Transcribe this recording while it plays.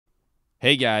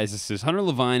Hey guys, this is Hunter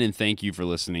Levine, and thank you for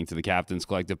listening to the Captain's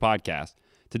Collective Podcast.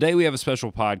 Today we have a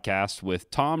special podcast with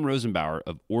Tom Rosenbauer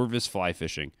of Orvis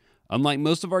Flyfishing. Unlike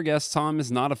most of our guests, Tom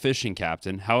is not a fishing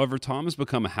captain. However, Tom has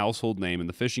become a household name in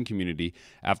the fishing community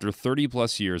after 30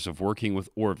 plus years of working with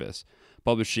Orvis,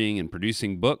 publishing and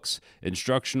producing books,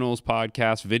 instructionals,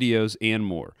 podcasts, videos, and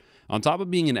more. On top of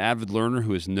being an avid learner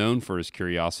who is known for his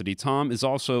curiosity, Tom is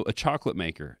also a chocolate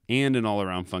maker and an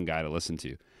all-around fun guy to listen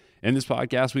to. In this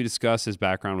podcast, we discuss his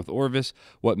background with Orvis,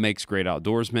 what makes great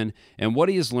outdoorsmen, and what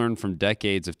he has learned from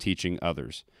decades of teaching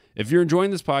others. If you're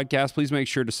enjoying this podcast, please make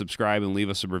sure to subscribe and leave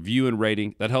us a review and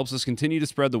rating. That helps us continue to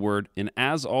spread the word. And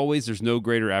as always, there's no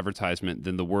greater advertisement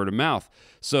than the word of mouth.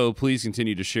 So please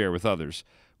continue to share with others.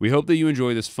 We hope that you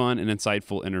enjoy this fun and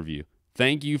insightful interview.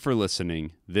 Thank you for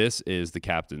listening. This is the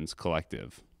Captain's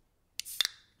Collective.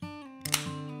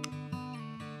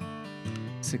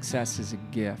 Success is a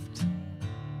gift.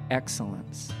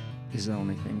 Excellence is the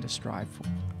only thing to strive for.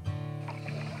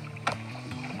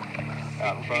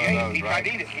 He tried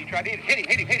to eat it.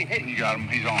 Hit him. You got him.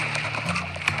 He's on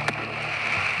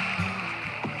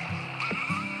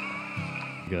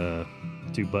it.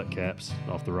 2 butt caps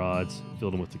off the rods,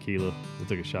 filled them with tequila. We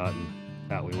took a shot and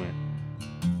out we went.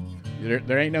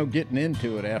 There ain't no getting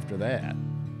into it after that.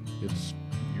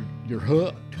 You're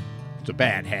hooked. It's a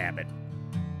bad habit.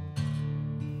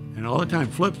 And all the time,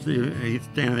 Flip's he's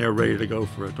standing there ready to go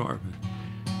for a tarpon.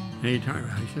 Anytime,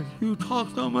 he says, "You talk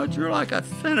so much, you're like a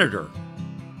senator."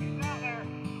 He's out there. All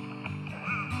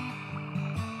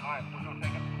right, we're going to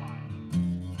take up the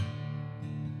line.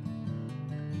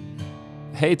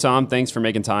 Hey, Tom, thanks for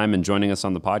making time and joining us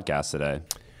on the podcast today.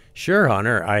 Sure,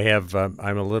 Hunter. I have.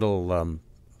 I'm a little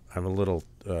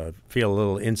feel a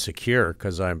little insecure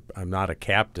because I'm not a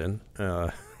captain.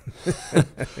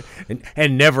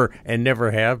 and never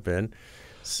have been.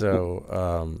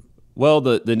 So, well,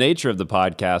 the nature of the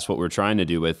podcast, what we're trying to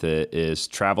do with it is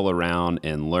travel around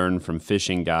and learn from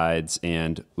fishing guides,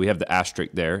 and we have the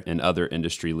asterisk there and other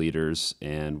industry leaders.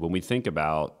 And when we think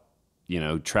about,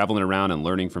 traveling around and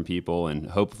learning from people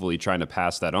and hopefully trying to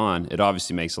pass that on, it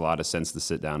obviously makes a lot of sense to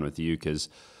sit down with you because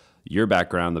your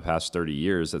background the past 30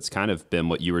 years, that's kind of been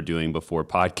what you were doing before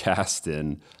podcast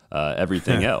and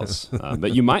everything else.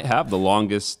 But you might have the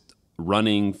longest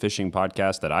running fishing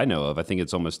podcast that I know of. I think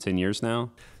it's almost 10 years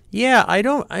now. Yeah, I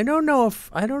don't know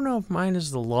if mine is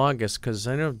the longest because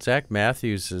I know Zach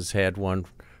Matthews has had one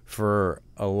for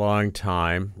a long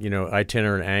time.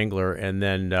 Itinerant angler, and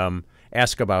then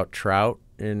Ask About Trout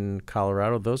in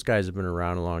Colorado. Those guys have been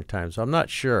around a long time, so I'm not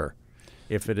sure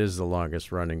if it is the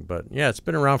longest running, but yeah, it's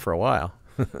been around for a while.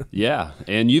 Yeah,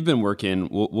 and you've been working,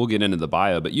 we'll get into the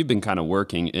bio, but you've been kind of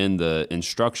working in the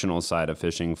instructional side of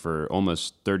fishing for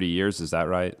almost 30 years, is that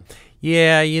right?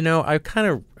 Yeah, I kind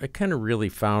of really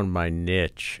found my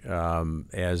niche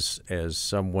as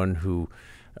someone who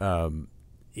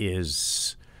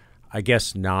is, I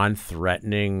guess,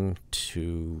 non-threatening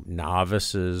to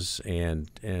novices and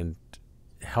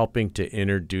helping to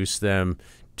introduce them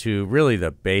to really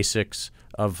the basics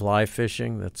of fly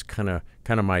fishing. That's kind of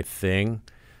my thing.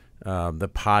 The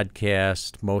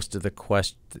podcast, most of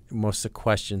the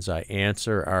questions I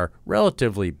answer are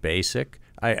relatively basic.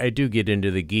 I do get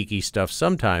into the geeky stuff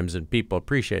sometimes, and people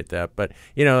appreciate that. But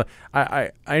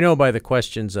I know by the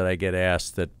questions that I get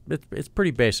asked that it's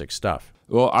pretty basic stuff.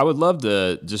 Well, I would love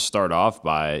to just start off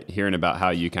by hearing about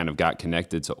how you kind of got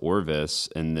connected to Orvis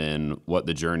and then what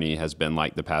the journey has been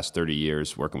like the past 30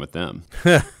 years working with them.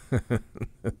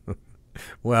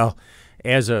 Well,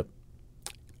 as a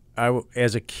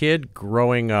kid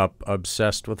growing up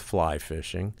obsessed with fly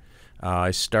fishing,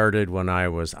 I started when I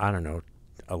was,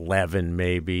 11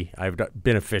 maybe. I've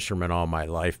been a fisherman all my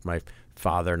life. My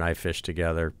father and I fished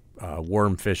together,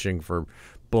 worm fishing for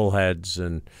bullheads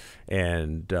and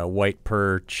white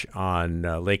perch on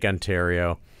Lake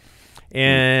Ontario.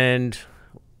 And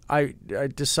I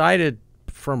decided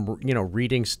from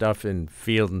reading stuff in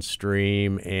Field and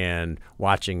Stream and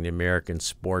watching the American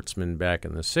Sportsman back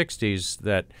in the 60s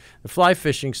that the fly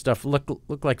fishing stuff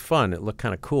looked like fun. It looked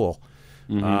kind of cool.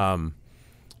 Mm-hmm.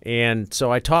 And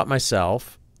so I taught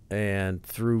myself, and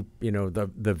through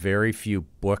the very few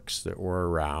books that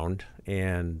were around,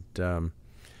 and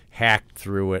hacked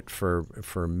through it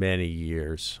for many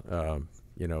years.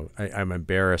 I'm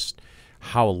embarrassed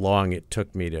how long it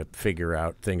took me to figure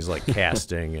out things like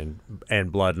casting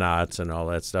and blood knots and all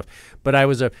that stuff. But I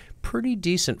was a pretty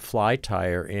decent fly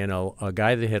tyer, and a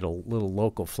guy that had a little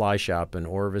local fly shop, an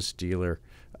Orvis dealer,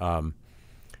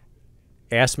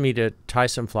 asked me to tie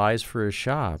some flies for his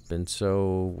shop. And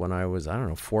so when I was,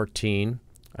 14,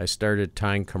 I started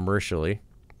tying commercially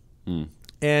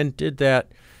and did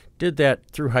that did that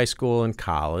through high school and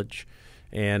college,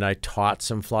 and I taught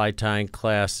some fly tying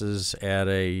classes at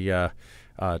a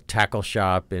tackle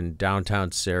shop in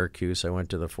downtown Syracuse. I went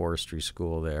to the forestry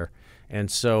school there.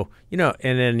 And so, and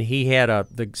then he had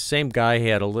the same guy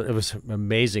had it was an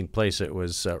amazing place. It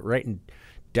was right in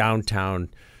downtown,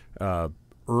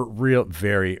 real,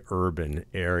 very urban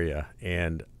area.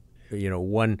 And,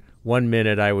 one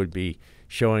minute I would be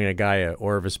showing a guy a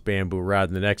Orvis bamboo rod,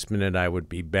 and the next minute I would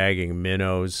be bagging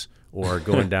minnows or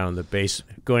going down the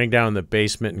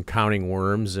basement and counting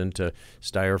worms into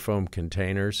styrofoam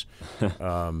containers.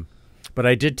 But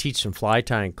I did teach some fly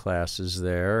tying classes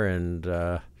there, and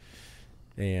of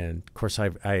course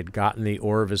I had gotten the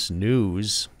Orvis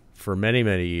News for many,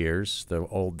 many years, the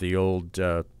old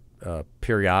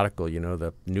periodical,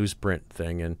 the newsprint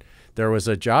thing, and there was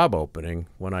a job opening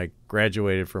when I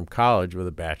graduated from college with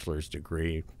a bachelor's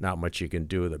degree. Not much you can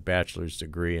do with a bachelor's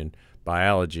degree in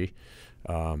biology.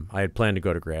 I had planned to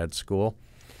go to grad school,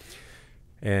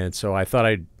 and so I thought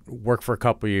I'd work for a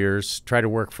couple of years, try to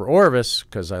work for Orvis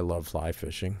because I love fly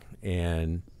fishing,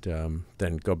 and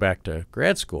then go back to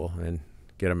grad school and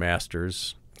get a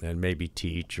master's and maybe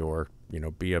teach or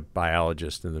be a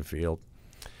biologist in the field.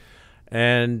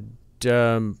 And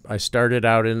I started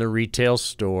out in the retail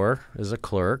store as a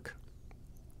clerk.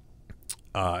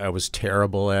 I was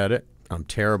terrible at it. I'm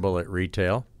terrible at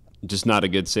retail. Just not a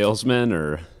good salesman,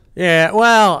 or? Yeah,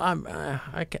 well,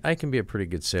 I can be a pretty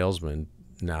good salesman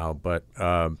now, but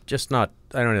just not.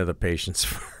 I don't have the patience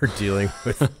for dealing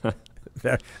with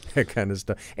that kind of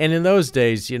stuff. And in those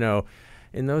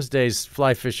days,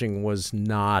 fly fishing was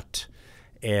not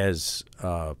as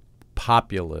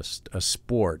populist a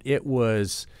sport. It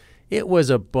was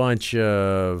a bunch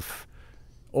of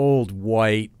old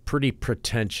white, pretty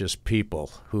pretentious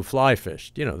people who fly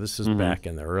fished. This is back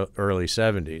in the early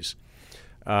 70s.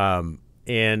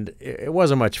 And it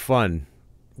wasn't much fun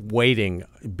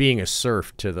being a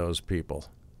serf to those people.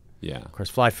 Yeah. Of course,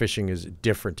 fly fishing is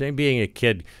different. And being a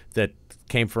kid that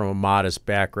came from a modest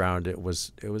background, it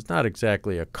was not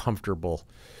exactly a comfortable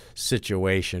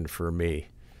situation for me.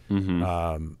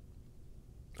 Mm-hmm.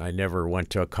 I never went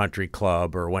to a country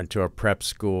club or went to a prep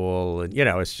school, and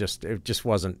it just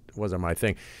wasn't my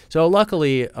thing. So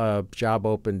luckily, a job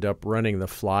opened up running the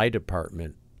fly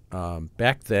department.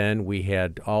 Back then, we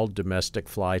had all domestic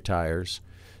fly tyers.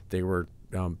 They were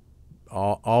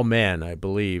all men, I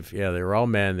believe. Yeah, they were all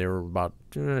men. There were about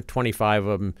 25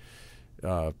 of them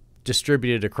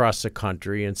distributed across the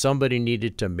country, and somebody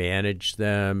needed to manage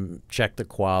them, check the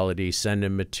quality, send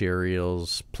them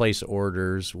materials, place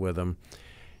orders with them.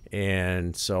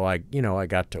 And so I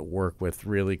got to work with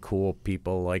really cool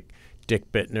people like Dick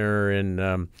Bittner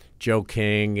and Joe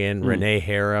King, and Renee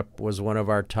Harrop was one of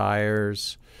our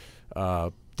tyers.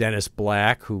 Dennis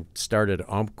Black, who started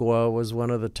Umpqua, was one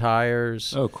of the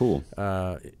tyers. Oh, cool.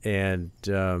 And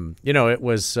it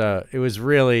was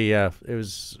really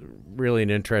an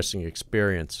interesting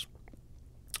experience.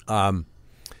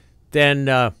 Then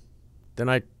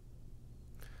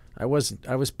I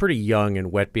was pretty young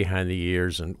and wet behind the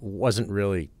ears and wasn't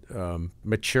really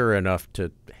mature enough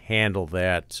to handle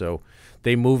that. So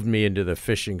they moved me into the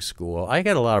fishing school. I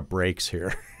got a lot of breaks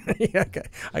here.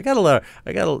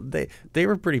 They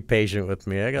were pretty patient with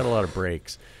me. I got a lot of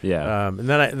breaks. Yeah. And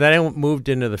then I moved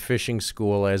into the fishing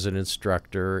school as an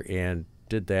instructor and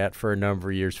did that for a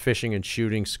number of years, fishing and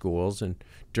shooting schools. And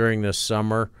during the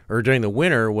summer or during the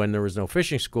winter, when there was no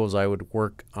fishing schools, I would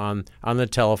work on the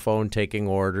telephone, taking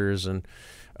orders and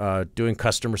doing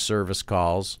customer service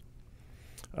calls,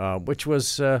 which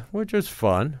was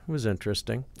fun. It was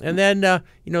interesting. And then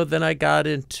then I got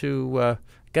into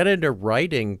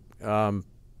writing.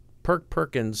 Perk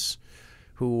Perkins,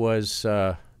 who was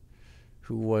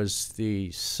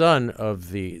the son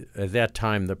of at that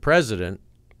time the president,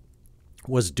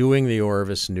 was doing the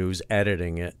Orvis News,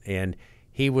 editing it, and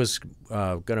he was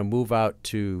going to move out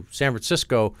to San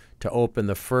Francisco to open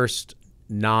the first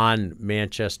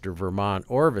non-Manchester, Vermont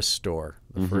Orvis store,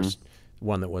 the first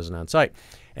one that wasn't on site.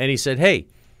 And he said, "Hey,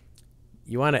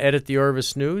 you want to edit the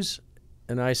Orvis News?"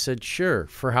 And I said, "Sure."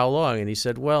 "For how long?" And he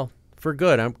said, "Well, for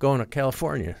good. I'm going to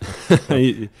California."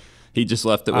 He just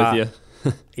left it with you?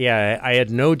 Yeah, I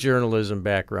had no journalism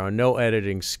background, no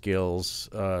editing skills,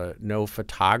 no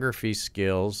photography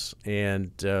skills,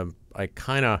 and I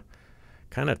kind of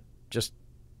just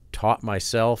taught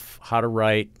myself how to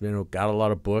write. Got a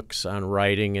lot of books on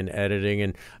writing and editing,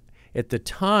 and at the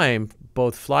time,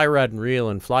 both Fly Rod and Reel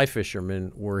and Fly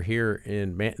Fisherman were here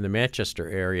in the Manchester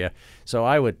area, so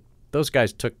I would those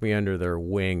guys took me under their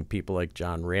wing. People like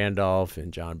John Randolph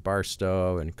and John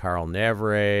Barstow and Carl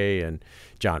Navre and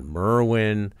John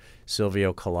Merwin,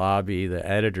 Silvio Calabi, the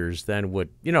editors then would,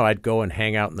 I'd go and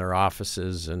hang out in their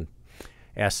offices and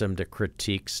ask them to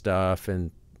critique stuff,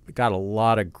 and got a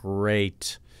lot of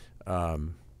great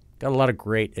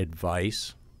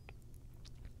advice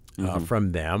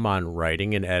from them on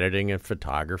writing and editing and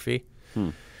photography.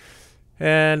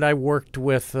 And I worked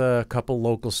with a couple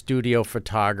local studio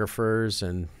photographers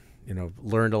and,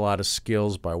 learned a lot of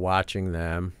skills by watching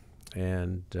them.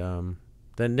 And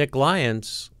then Nick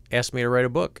Lyons asked me to write a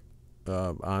book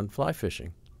on fly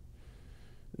fishing.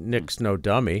 Nick's no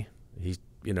dummy. He,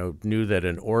 knew that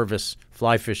an Orvis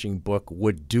fly fishing book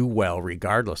would do well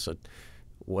regardless of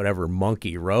whatever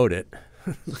monkey wrote it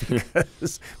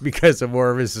because of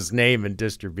Orvis's name and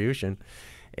distribution.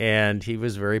 And he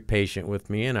was very patient with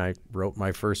me, and I wrote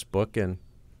my first book in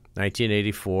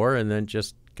 1984 and then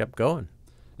just kept going.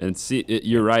 And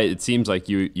you're right. It seems like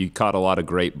you caught a lot of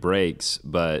great breaks,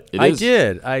 but I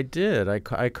did.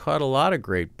 I caught a lot of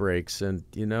great breaks, and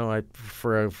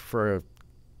for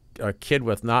a kid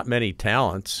with not many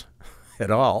talents at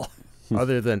all,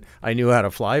 other than I knew how to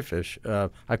fly fish,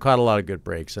 I caught a lot of good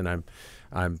breaks, and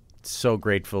I'm so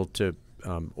grateful to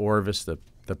Orvis, the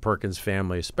Perkins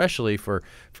family, especially for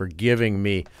giving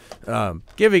me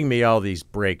all these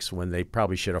breaks when they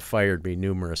probably should have fired me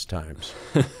numerous times.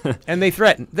 And they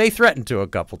threatened to a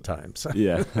couple times.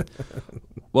 Yeah.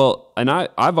 Well, and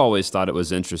I've always thought it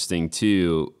was interesting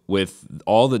too, with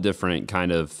all the different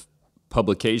kind of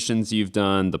publications you've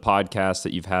done, the podcasts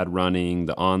that you've had running,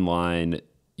 the online.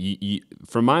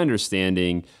 From my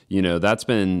understanding, that's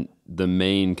been the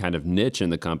main kind of niche in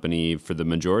the company for the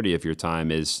majority of your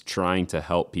time, is trying to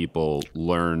help people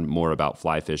learn more about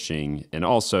fly fishing and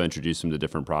also introduce them to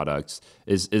different products.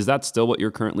 Is that still what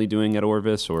you're currently doing at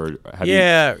Orvis, or have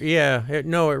you?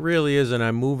 No, it really is, and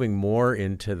I'm moving more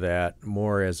into that,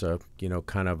 more as a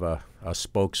kind of a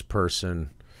spokesperson.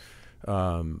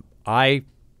 I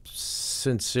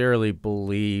sincerely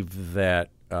believe that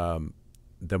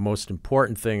the most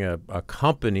important thing a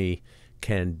company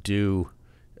can do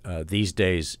these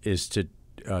days is to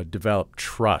develop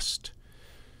trust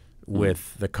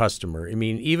with the customer. I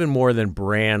mean, even more than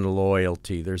brand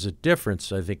loyalty, there's a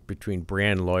difference, I think, between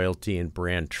brand loyalty and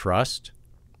brand trust.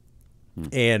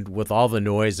 And with all the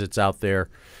noise that's out there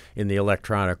in the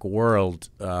electronic world,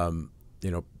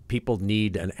 people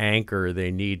need an anchor.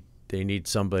 They need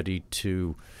somebody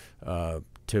to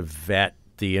vet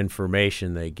the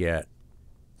information they get.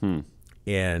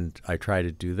 And I try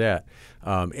to do that.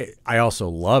 I also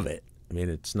love it. I mean,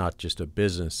 it's not just a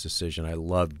business decision. I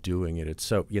love doing it. It's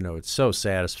so, it's so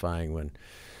satisfying when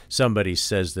somebody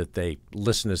says that they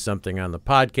listened to something on the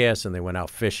podcast and they went out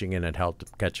fishing and it helped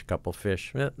them catch a couple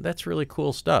fish. That's really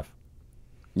cool stuff.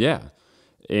 Yeah.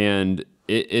 And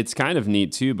it's kind of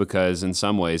neat too, because in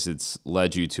some ways it's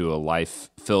led you to a life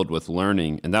filled with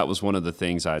learning. And that was one of the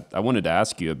things I wanted to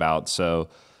ask you about. So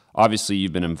obviously,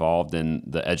 you've been involved in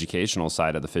the educational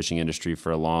side of the fishing industry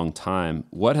for a long time.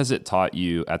 What has it taught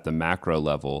you at the macro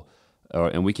level?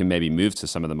 And we can maybe move to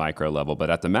some of the micro level, but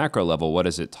at the macro level, what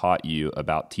has it taught you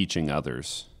about teaching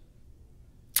others?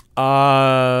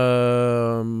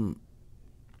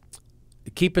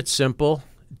 Keep it simple.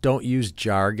 Don't use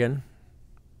jargon.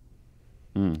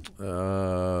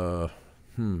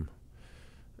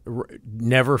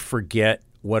 Never forget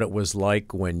what it was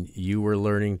like when you were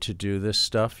learning to do this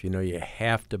stuff. You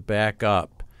have to back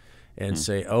up and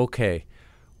say, okay,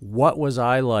 what was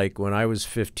I like when I was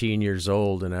 15 years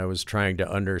old and I was trying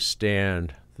to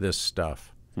understand this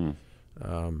stuff?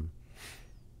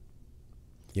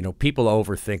 People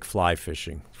overthink fly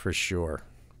fishing for sure.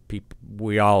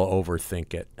 We all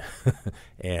overthink it.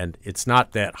 And it's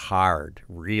not that hard,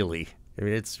 really. I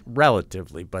mean, it's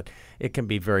relatively, but it can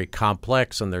be very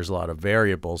complex and there's a lot of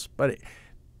variables. But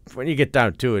when you get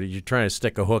down to it, you're trying to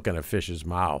stick a hook in a fish's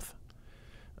mouth.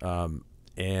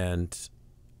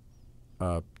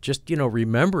 Just,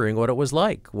 remembering what it was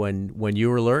like when you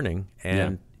were learning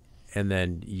and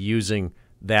then using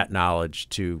that knowledge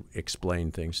to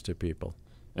explain things to people.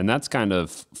 And that's kind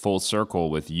of full circle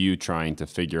with you trying to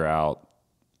figure out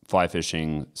fly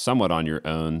fishing somewhat on your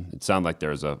own. It sounded like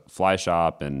there was a fly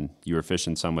shop and you were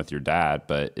fishing some with your dad,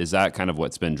 but is that kind of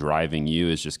what's been driving you,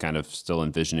 is just kind of still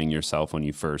envisioning yourself when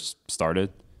you first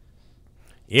started?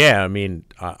 Yeah, I mean,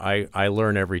 I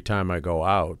learn every time I go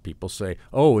out. People say,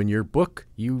 oh, in your book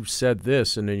you said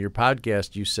this, and in your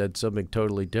podcast you said something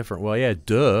totally different. Well, yeah,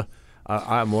 duh.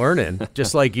 I'm learning,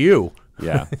 just like you.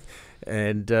 Yeah.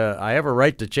 And I have a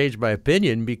right to change my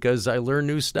opinion because I learn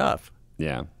new stuff.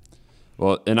 Yeah.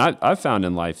 Well, and I've found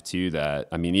in life too that,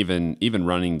 I mean, even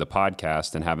running the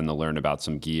podcast and having to learn about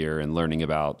some gear and learning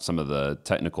about some of the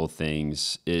technical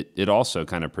things, it also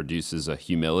kind of produces a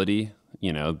humility,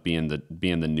 you know, being the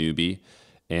newbie.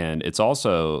 And it's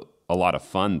also a lot of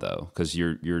fun though, because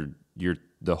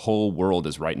the whole world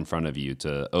is right in front of you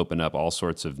to open up all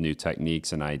sorts of new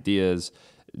techniques and ideas.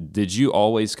 Did you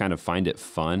always kind of find it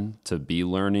fun to be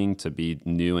learning, to be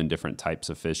new in different types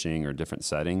of fishing or different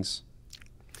settings?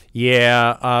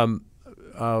 Yeah,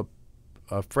 a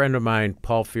friend of mine,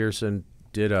 Paul Fearson,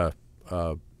 did a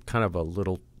kind of a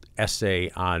little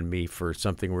essay on me for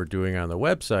something we're doing on the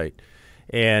website,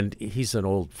 and he's an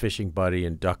old fishing buddy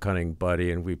and duck hunting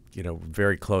buddy, and we, you know,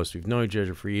 very close. We've known each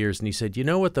other for years, and he said,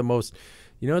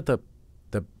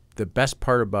 the best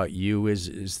part about you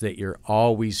is that you're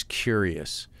always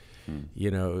curious.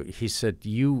 You know, he said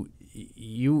you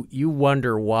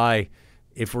wonder why,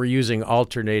 if we're using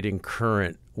alternating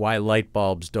current, why light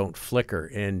bulbs don't flicker,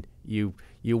 and you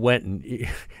went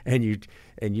and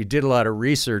you did a lot of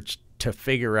research to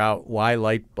figure out why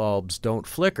light bulbs don't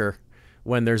flicker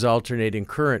when there's alternating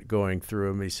current going through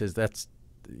them. He says that's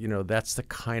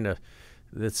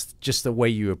just the way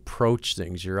you approach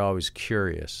things. You're always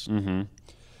curious. Mm-hmm.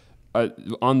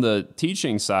 On the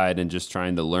teaching side and just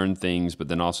trying to learn things, but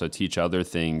then also teach other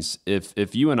things,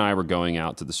 if you and I were going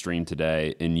out to the stream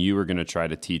today and you were going to try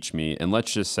to teach me, and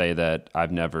let's just say that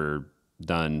I've never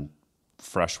done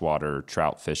freshwater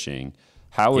trout fishing,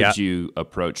 how would you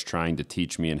approach trying to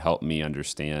teach me and help me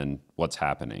understand what's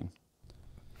happening?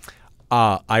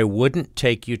 I wouldn't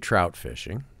take you trout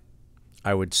fishing.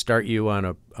 I would start you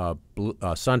on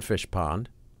a sunfish pond.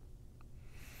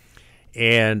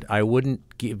 And I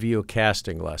wouldn't give you a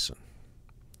casting lesson.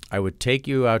 I would take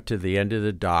you out to the end of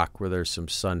the dock where there's some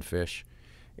sunfish,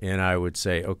 and I would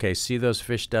say, okay, see those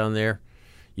fish down there?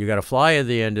 You got to fly at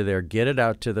the end of there, get it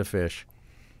out to the fish,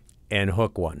 and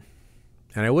hook one.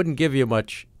 And I wouldn't give you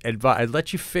much advice. I'd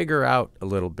let you figure out a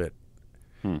little bit.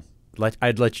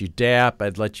 I'd let you dap,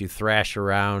 I'd let you thrash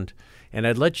around, and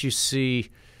I'd let you see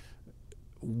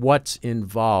what's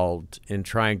involved in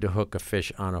trying to hook a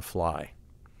fish on a fly.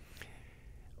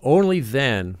 Only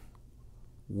then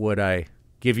would I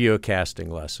give you a casting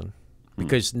lesson,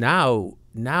 because now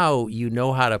you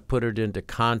know how to put it into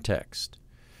context.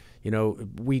 You know,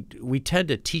 we tend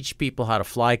to teach people how to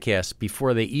fly cast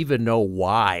before they even know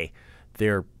why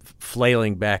they're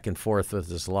flailing back and forth with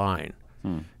this line,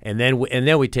 and then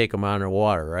we take them out of the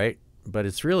water, right? But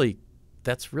that's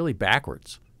really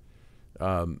backwards.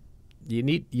 You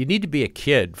need to be a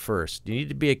kid first. You need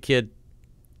to be a kid.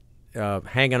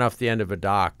 Hanging off the end of a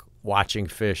dock, watching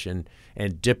fish and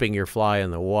dipping your fly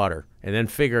in the water, and then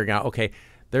figuring out, okay,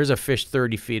 there's a fish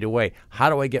 30 feet away. How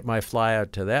do I get my fly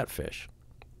out to that fish?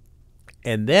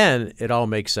 And then it all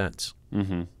makes sense,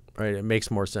 right? It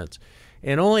makes more sense.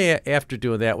 And only after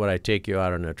doing that would I take you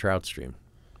out on a trout stream.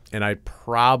 And I'd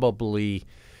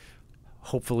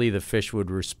hopefully the fish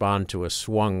would respond to a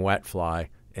swung wet fly,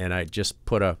 and I'd just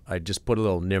put a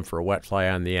little nymph or a wet fly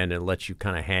on the end and let you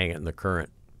kind of hang it in the current.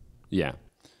 Yeah.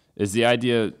 Is the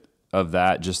idea of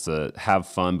that just to have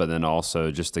fun, but then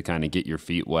also just to kind of get your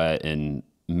feet wet and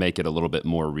make it a little bit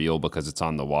more real because it's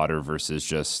on the water versus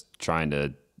just trying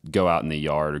to go out in the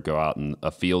yard or go out in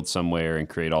a field somewhere and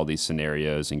create all these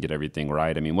scenarios and get everything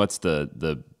right? I mean, what's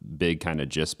the big kind of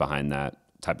gist behind that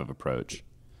type of approach?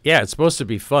 Yeah, it's supposed to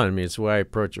be fun. I mean, it's the way I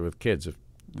approach it with kids. If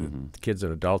kids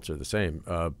and adults are the same.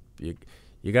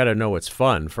 You got to know it's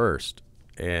fun first.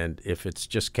 And if it's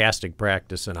just casting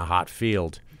practice in a hot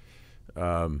field,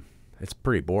 it's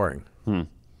pretty boring.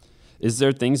 Is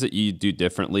there things that you do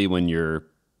differently when you're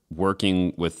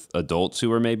working with adults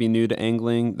who are maybe new to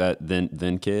angling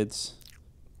than kids?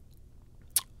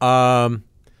 Yeah,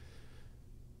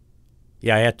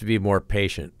 I have to be more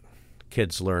patient.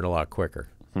 Kids learn a lot quicker.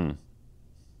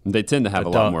 They tend to have a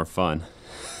lot more fun.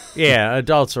 Yeah,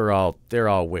 adults they're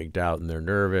all wigged out and they're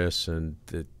nervous and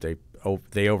they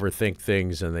overthink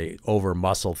things and they over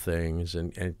muscle things,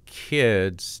 and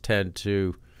kids tend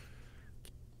to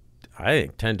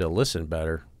listen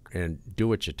better and do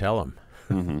what you tell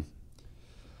them.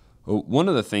 Well, one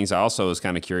of the things I also was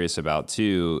kind of curious about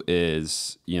too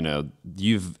is, you know,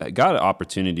 you've got an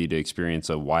opportunity to experience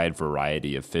a wide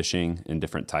variety of fishing and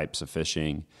different types of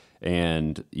fishing.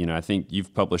 And, you know, I think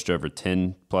you've published over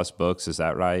 10 plus books. Is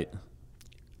that right?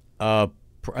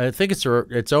 I think it's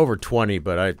over 20,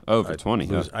 but over 20.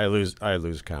 I lose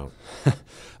count.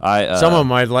 Some of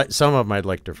them I'd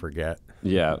like to forget.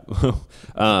 Yeah.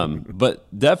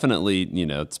 But definitely, you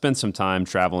know, spend some time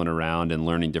traveling around and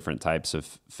learning different types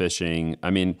of fishing. I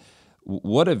mean,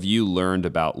 what have you learned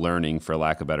about learning, for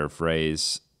lack of a better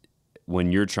phrase,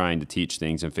 when you're trying to teach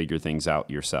things and figure things out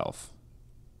yourself?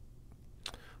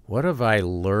 What have I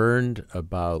learned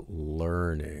about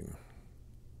learning?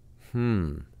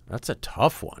 That's a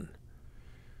tough one.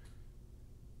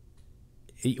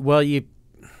 Well, you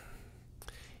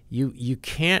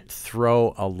can't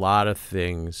throw a lot of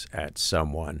things at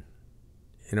someone.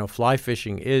 You know, fly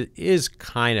fishing is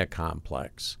kind of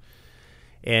complex,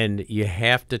 and you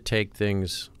have to take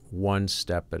things one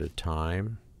step at a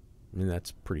time. I mean,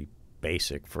 that's pretty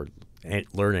basic for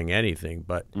learning anything,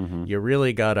 but you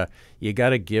really gotta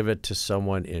give it to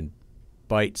someone in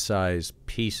bite-sized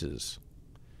pieces.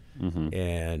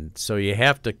 And so you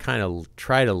have to kind of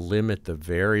try to limit the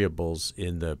variables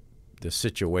in the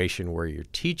situation where you're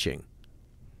teaching.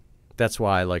 That's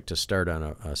why I like to start on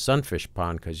a sunfish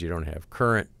pond, because you don't have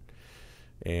current,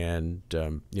 and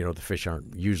you know, the fish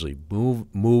aren't usually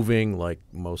moving like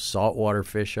most saltwater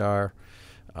fish are,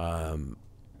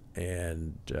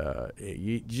 and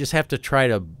you just have to try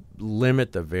to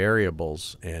limit the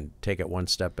variables and take it one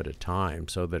step at a time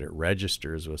so that it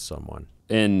registers with someone.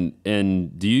 And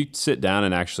do you sit down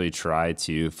and actually try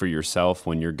to, for yourself,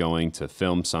 when you're going to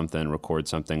film something, record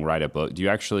something, write a book, do you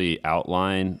actually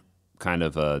outline kind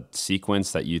of a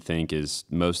sequence that you think is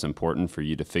most important for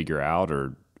you to figure out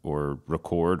or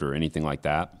record or anything like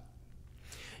that?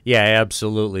 Yeah,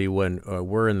 absolutely. When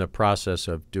we're in the process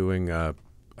of doing a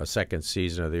second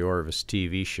season of the Orvis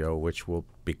TV show, which will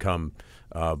become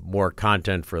more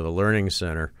content for the Learning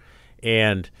Center,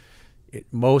 and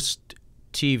most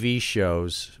TV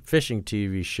shows, fishing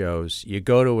TV shows, you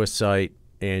go to a site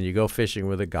and you go fishing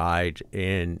with a guide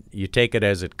and you take it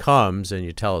as it comes and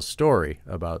you tell a story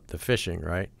about the fishing,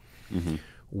 right?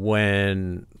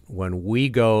 When we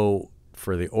go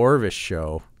for the Orvis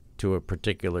show to a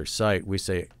particular site, we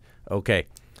say, okay,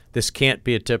 this can't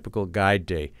be a typical guide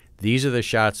day. These are the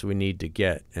shots we need to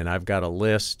get, and I've got a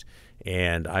list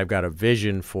and I've got a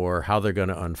vision for how they're going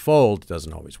to unfold. It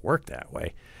doesn't always work that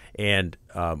way. And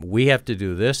we have to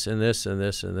do this and this and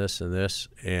this and this and this,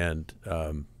 and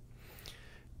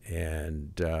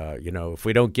you know, if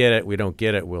we don't get it, we don't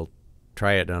get it. We'll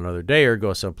try it another day or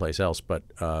go someplace else. But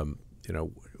you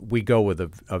know, we go with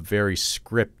a very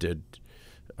scripted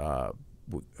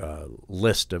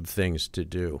list of things to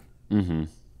do.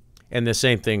 And the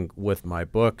same thing with my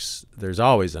books. There's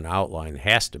always an outline.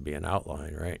 Has to be an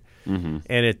outline, right?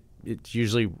 And it's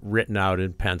usually written out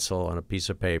in pencil on a piece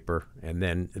of paper, and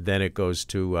then it goes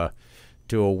to a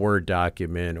Word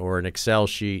document or an Excel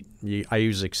sheet. I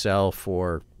use Excel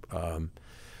for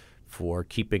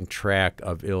keeping track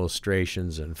of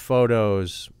illustrations and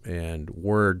photos, and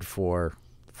Word for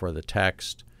the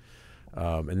text,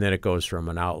 and then it goes from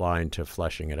an outline to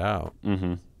fleshing it out.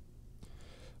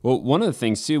 Well, one of the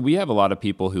things, too, we have a lot of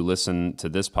people who listen to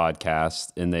this podcast,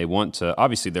 and they want to,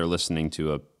 obviously they're listening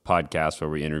to a podcast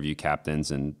where we interview captains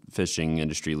and fishing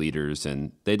industry leaders,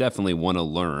 and they definitely want to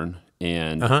learn.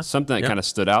 And something that kind of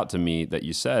stood out to me that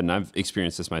you said, and I've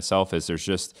experienced this myself, is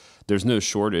there's no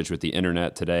shortage with the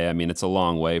internet today. I mean, it's a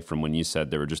long way from when you said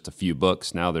there were just a few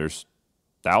books. Now there's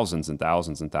thousands and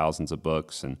thousands and thousands of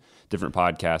books and different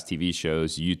podcasts, TV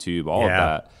shows, YouTube, all of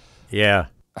that. Yeah.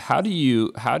 How do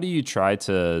you try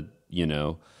to, you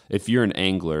know, if you're an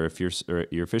angler, if you're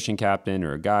a fishing captain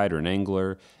or a guide or an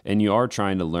angler, and you are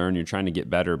trying to learn, you're trying to get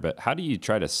better, but how do you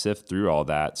try to sift through all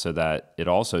that so that it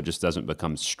also just doesn't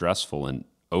become stressful and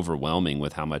overwhelming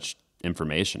with how much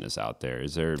information is out there?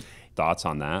 Is there thoughts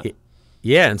on that?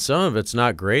 Yeah, and some of it's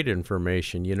not great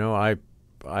information. You know, I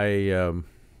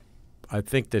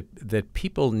think that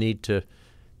people need to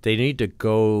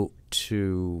go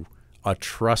to a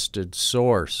trusted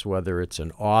source, whether it's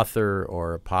an author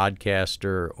or a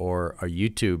podcaster or a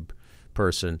YouTube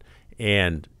person,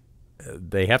 and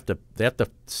they have to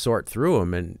sort through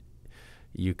them. And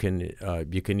you can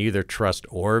either trust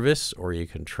Orvis, or you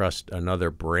can trust another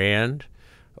brand,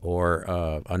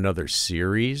 or another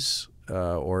series,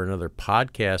 or another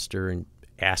podcaster, and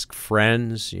ask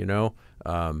friends. You know,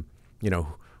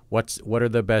 what are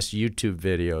the best YouTube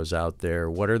videos out there?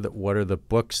 What are the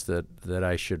books that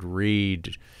I should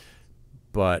read?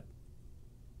 But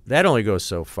that only goes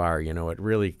so far. You know, it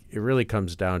really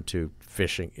comes down to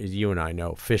fishing. You and I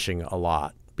know fishing a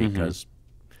lot, because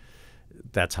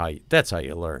that's how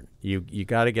you learn. You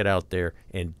got to get out there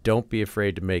and don't be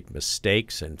afraid to make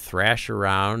mistakes and thrash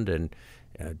around, and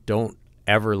don't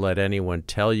ever let anyone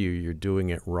tell you you're doing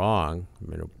it wrong. I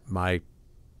mean, my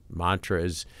mantra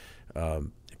is,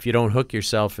 if you don't hook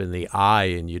yourself in the eye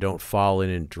and you don't fall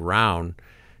in and drown,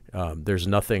 there's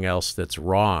nothing else that's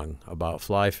wrong about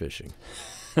fly fishing.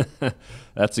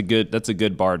 That's a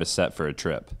good bar to set for a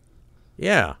trip.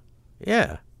 Yeah.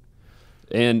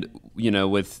 And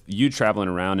with you traveling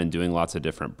around and doing lots of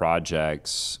different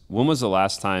projects, when was the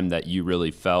last time that you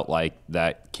really felt like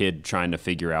that kid trying to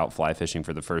figure out fly fishing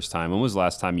for the first time? When was the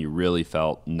last time you really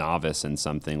felt novice in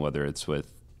something, whether it's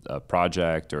with a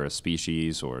project or a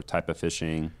species or type of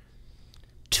fishing?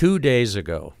 2 days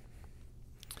ago.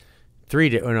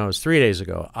 It was 3 days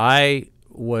ago. I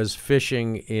was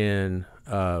fishing in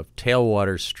a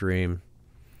tailwater stream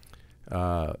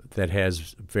that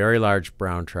has very large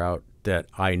brown trout that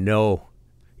I know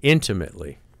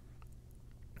intimately.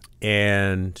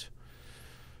 And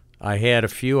I had a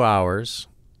few hours,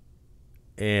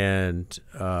 and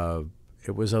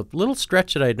it was a little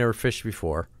stretch that I'd never fished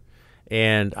before.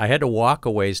 And I had to walk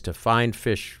a ways to find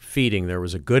fish feeding. There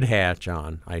was a good hatch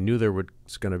on. I knew there was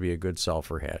going to be a good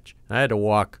sulfur hatch. I had to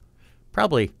walk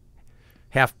probably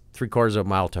three-quarters of a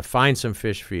mile to find some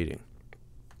fish feeding.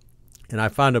 And I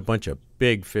found a bunch of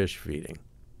big fish feeding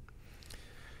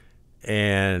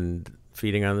on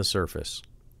the surface.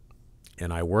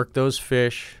 And I worked those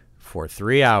fish for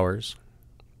 3 hours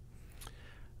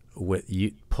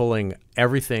pulling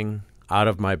everything out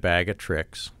of my bag of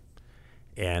tricks.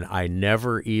 And I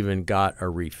never even got a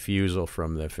refusal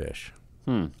from the fish.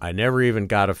 I never even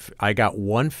got I got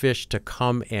one fish to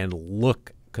come and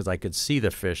look, because I could see the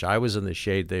fish. I was in the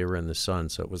shade, they were in the sun,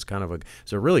 so it was kind of a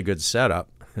really good setup.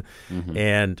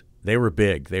 And they were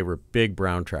big. They were big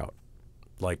brown trout,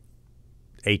 like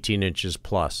 18 inches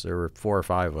plus. There were 4 or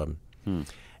 5 of them.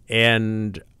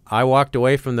 And I walked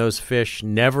away from those fish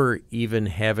never even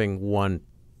having one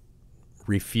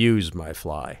refuse my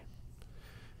fly.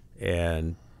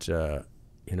 And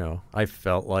I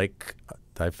felt like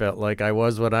I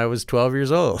was when I was 12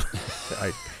 years old.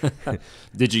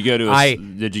 Did you go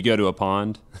to a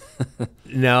pond?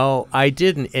 No, I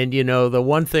didn't. And the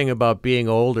one thing about being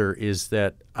older is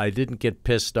that I didn't get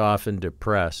pissed off and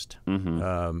depressed.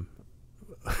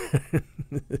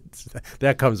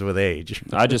 That comes with age.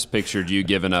 I just pictured you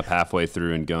giving up halfway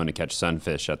through and going to catch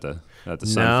sunfish at the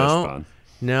sunfish pond.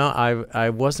 No, I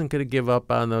wasn't going to give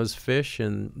up on those fish,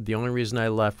 and the only reason I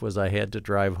left was I had to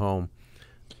drive home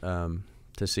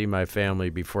to see my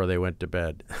family before they went to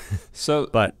bed.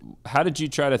 But how did you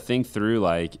try to think through,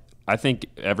 I think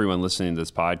everyone listening to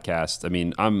this podcast, I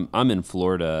mean, I'm in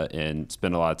Florida and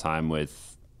spend a lot of time with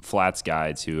flats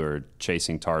guides who are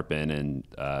chasing tarpon and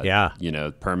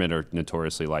permit are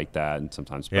notoriously like that, and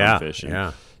sometimes bonefish.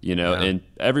 And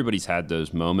everybody's had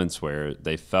those moments where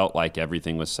they felt like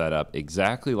everything was set up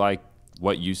exactly like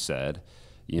what you said,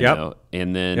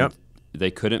 and then they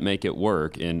couldn't make it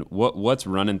work. And what's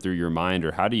running through your mind,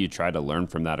 or how do you try to learn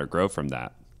from that or grow from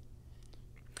that?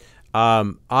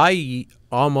 I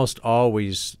almost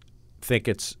always think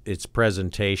it's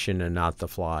presentation and not the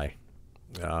fly.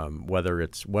 Whether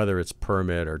it's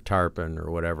permit or tarpon or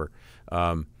whatever,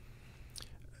 I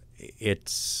had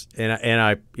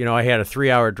a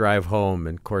 3-hour drive home,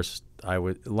 and of course a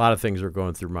lot of things were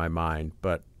going through my mind,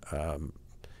 but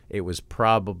it was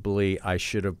probably I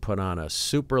should have put on a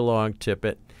super long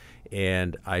tippet,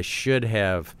 and I should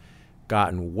have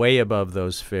gotten way above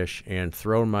those fish and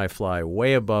thrown my fly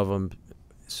way above them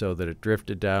so that it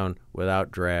drifted down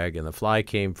without drag, and the fly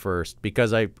came first,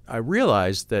 because I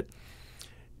realized that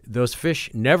those fish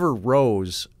never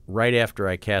rose right after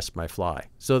I cast my fly.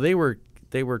 So they were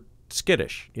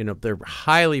skittish. They're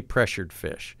highly pressured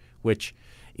fish, which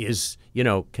is,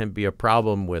 can be a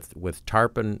problem with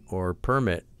tarpon or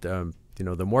permit. The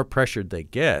more pressured they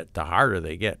get, the harder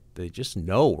they get. They just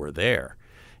know we're there.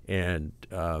 And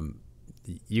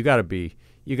you got to be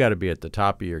at the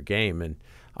top of your game. And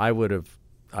I would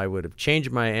have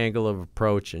changed my angle of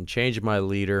approach and changed my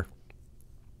leader.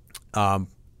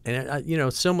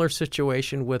 And similar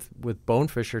situation with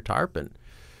bonefish or tarpon.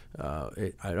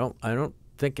 I don't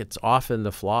think it's often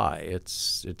the fly.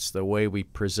 It's the way we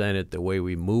present it, the way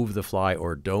we move the fly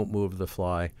or don't move the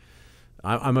fly.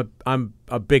 I'm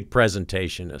a big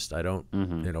presentationist. I don't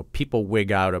people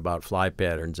wig out about fly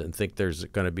patterns and think there's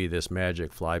going to be this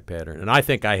magic fly pattern. And I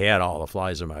think I had all the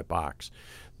flies in my box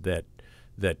that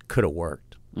could have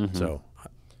worked. So,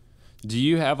 do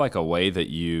you have a way that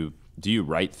do you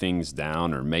write things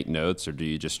down or make notes, or do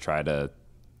you just try to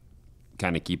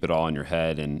kind of keep it all in your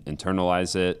head and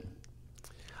internalize it?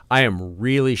 I am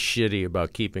really shitty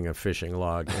about keeping a fishing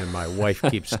log, and my wife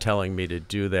keeps telling me to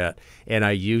do that. And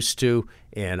I used to,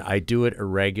 and I do it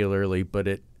irregularly, but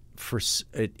it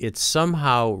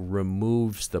somehow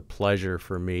removes the pleasure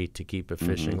for me to keep a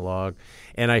fishing log.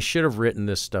 And I should have written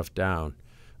this stuff down,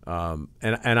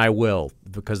 and I will,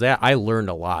 because I learned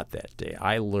a lot that day.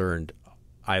 I learned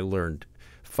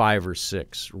 5 or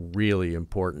 6 really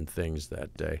important things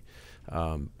that day.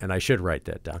 And I should write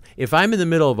that down. If I'm in the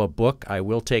middle of a book, I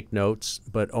will take notes,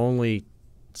 but only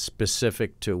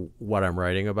specific to what I'm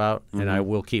writing about. And I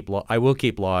will keep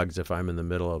logs if I'm in the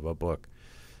middle of a book,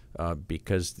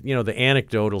 because the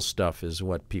anecdotal stuff is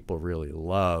what people really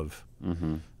love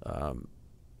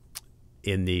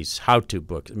in these how-to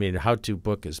books. I mean, a how-to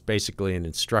book is basically an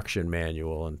instruction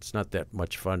manual, and it's not that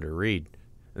much fun to read.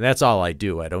 And that's all I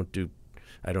do. I don't do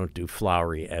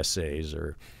flowery essays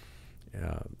or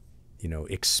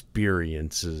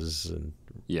experiences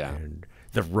and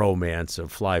the romance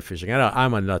of fly fishing.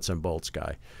 I'm a nuts and bolts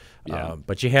guy,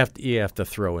 but you have to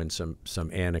throw in some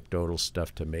anecdotal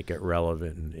stuff to make it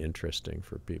relevant and interesting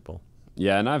for people.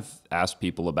 Yeah, and I've asked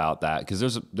people about that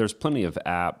because there's plenty of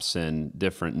apps and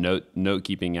different note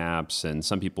keeping apps, and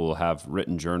some people have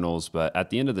written journals. But at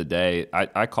the end of the day,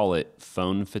 I call it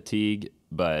phone fatigue.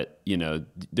 But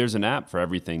there's an app for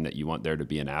everything that you want there to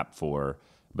be an app for.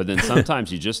 But then sometimes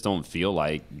you just don't feel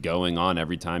like going on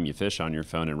every time you fish on your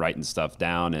phone and writing stuff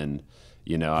down. And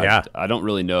I don't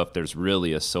really know if there's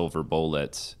really a silver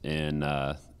bullet in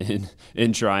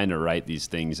trying to write these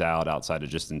things out outside of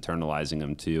just internalizing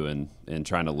them too and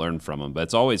trying to learn from them. But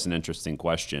it's always an interesting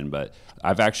question. But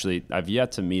I've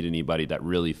yet to meet anybody that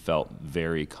really felt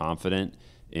very confident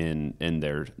in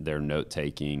their note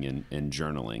taking and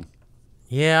journaling.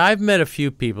 Yeah, I've met a few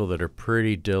people that are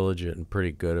pretty diligent and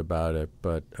pretty good about it,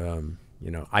 but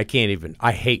I can't even.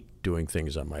 I hate doing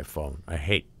things on my phone. I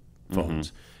hate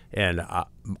phones, and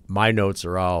my notes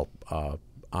are all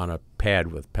on a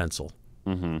pad with pencil.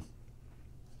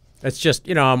 It's just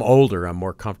I'm older. I'm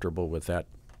more comfortable with that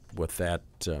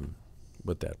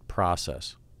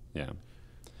process. Yeah.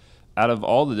 Out of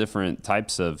all the different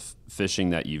types of fishing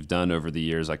that you've done over the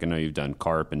years, like I know you've done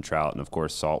carp and trout and, of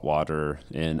course, saltwater.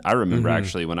 And I remember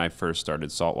actually when I first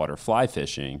started saltwater fly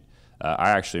fishing, I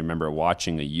actually remember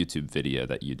watching a YouTube video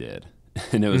that you did.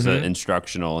 And it was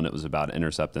instructional, and it was about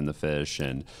intercepting the fish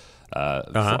and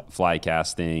fly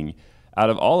casting. Out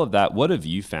of all of that, what have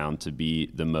you found to be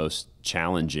the most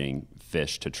challenging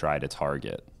fish to try to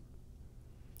target?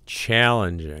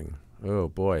 Challenging? Oh,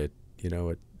 boy.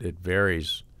 It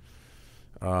varies.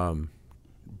 Brown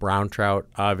trout,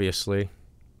 obviously,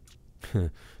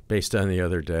 based on the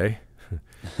other day.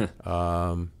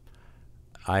 I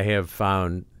have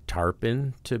found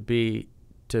tarpon to be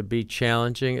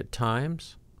challenging at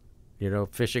times.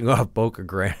 Fishing off Boca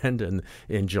Grande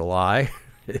in July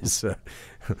is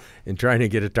and trying to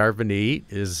get a tarpon to eat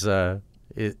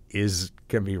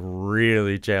can be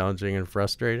really challenging and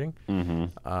frustrating.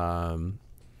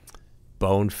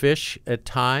 Bonefish at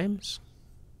times.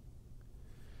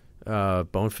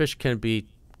 Bonefish can be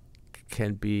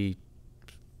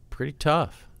pretty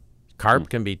tough. Carp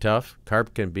can be tough.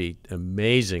 Carp can be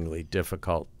amazingly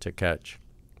difficult to catch.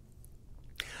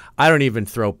 I don't even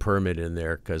throw permit in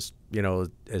there because,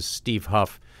 as Steve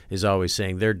Huff is always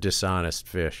saying, they're dishonest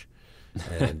fish.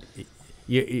 And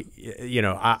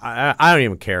I don't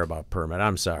even care about permit.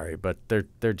 I'm sorry, but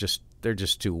they're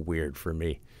just too weird for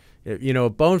me.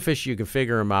 Bonefish, you can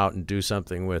figure them out and do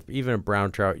something with. Even a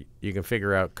brown trout, you can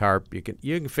figure out. Carp, you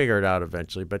can figure it out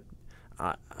eventually. But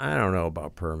I don't know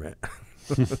about permit.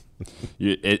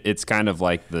 It's kind of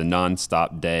like the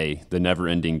nonstop day, the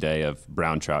never-ending day of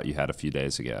brown trout you had a few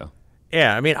days ago.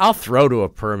 Yeah, I mean, I'll throw to a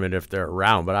permit if they're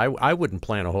around, but I wouldn't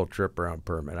plan a whole trip around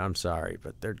permit. I'm sorry,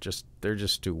 but they're just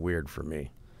too weird for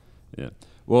me. Yeah.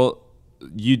 Well,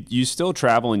 you still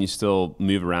travel and you still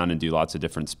move around and do lots of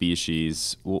different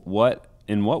species.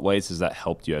 In what ways has that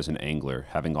helped you as an angler,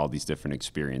 having all these different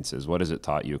experiences? What has it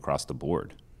taught you across the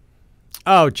board?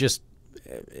 Oh,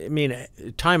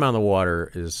 time on the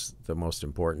water is the most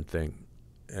important thing,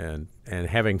 and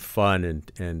having fun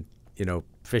and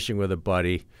fishing with a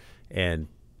buddy and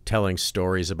telling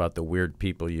stories about the weird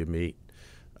people you meet.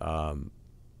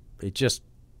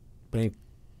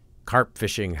 Carp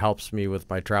fishing helps me with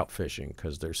my trout fishing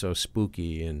because they're so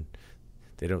spooky and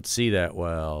they don't see that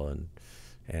well,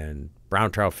 and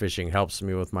brown trout fishing helps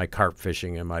me with my carp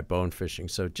fishing and my bone fishing.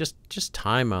 So just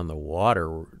time on the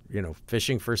water,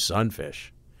 fishing for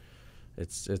sunfish.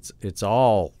 It's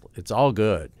all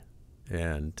good,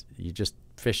 and you just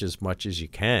fish as much as you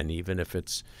can, even if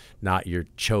it's not your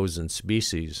chosen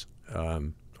species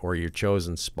or your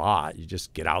chosen spot. You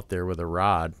just get out there with a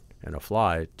rod and a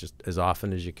fly just as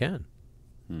often as you can.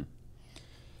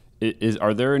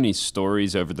 Are there any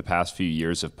stories over the past few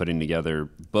years of putting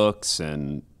together books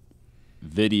and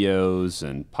videos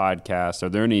and podcasts? Are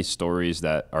there any stories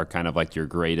that are kind of like your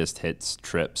greatest hits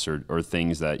trips or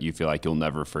things that you feel like you'll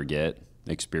never forget,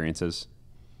 experiences?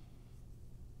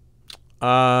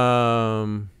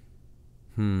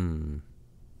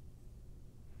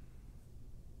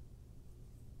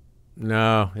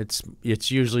 No,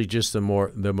 it's usually just the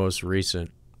most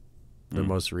recent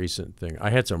thing. I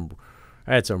had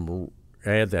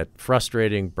that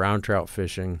frustrating brown trout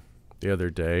fishing the other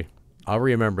day. I'll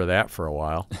remember that for a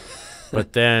while.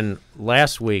 But then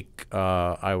last week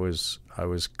I was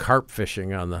carp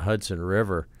fishing on the Hudson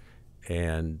River,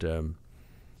 and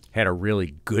had a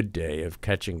really good day of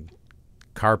catching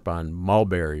carp on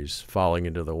mulberries, falling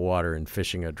into the water and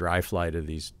fishing a dry fly to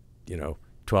these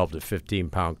 12 to 15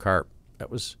 pound carp. That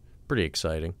was pretty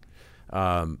exciting.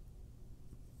 But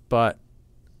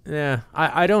yeah,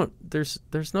 I don't. There's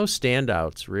no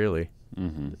standouts really.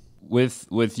 Mm-hmm.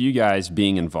 With you guys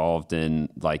being involved in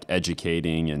like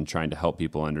educating and trying to help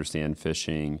people understand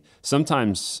fishing,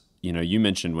 sometimes, you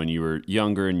mentioned when you were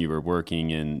younger and you were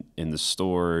working in the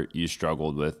store, you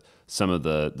struggled with some of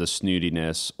the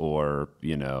snootiness or,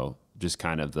 just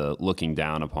kind of the looking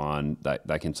down upon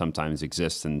that can sometimes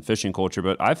exist in fishing culture.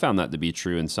 But I found that to be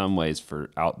true in some ways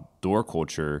for outdoor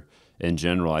culture in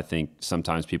general. I think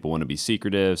sometimes people want to be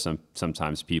secretive.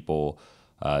 Sometimes people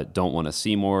don't want to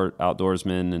see more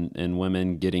outdoorsmen and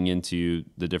women getting into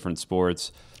the different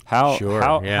sports.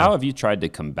 How have you tried to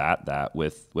combat that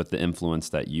with the influence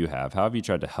that you have? How have you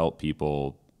tried to help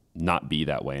people not be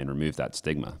that way and remove that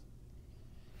stigma?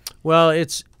 Well,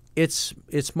 it's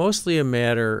mostly a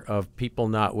matter of people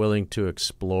not willing to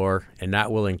explore and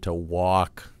not willing to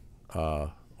walk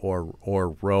or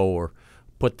row or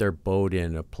put their boat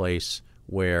in a place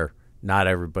where not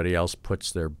everybody else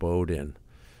puts their boat in.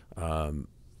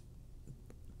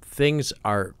 Things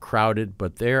are crowded,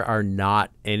 but there are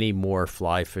not any more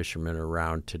fly fishermen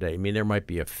around today. I mean, there might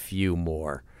be a few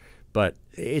more, but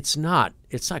it's not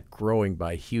growing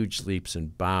by huge leaps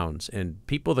and bounds. And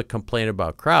people that complain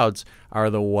about crowds are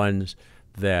the ones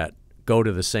that go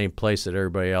to the same place that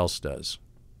everybody else does.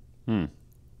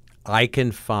 I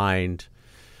can find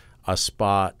a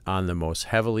spot on the most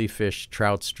heavily fished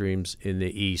trout streams in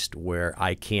the East where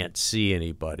I can't see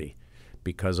anybody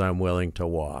because I'm willing to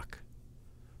walk.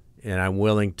 And I'm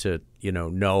willing to,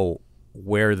 know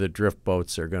where the drift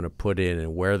boats are going to put in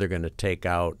and where they're going to take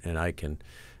out. And I can,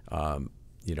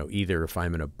 either if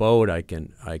I'm in a boat, I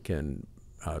can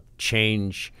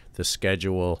change the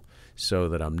schedule so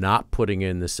that I'm not putting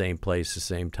in the same place the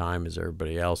same time as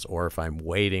everybody else. Or if I'm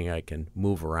waiting, I can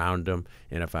move around them.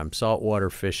 And if I'm saltwater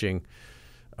fishing,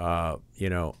 I'll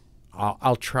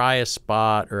try a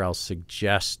spot, or I'll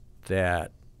suggest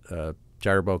that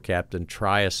charter boat captain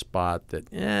try a spot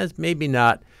that is maybe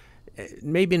not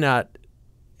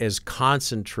as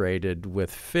concentrated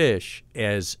with fish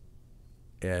as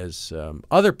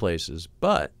other places,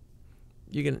 but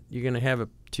you're gonna have it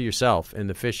to yourself, and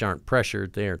the fish aren't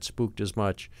pressured, they aren't spooked as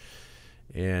much,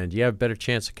 and you have a better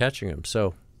chance of catching them.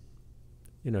 So,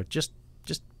 just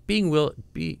being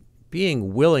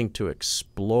willing to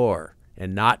explore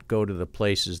and not go to the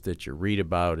places that you read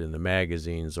about in the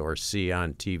magazines or see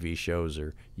on TV shows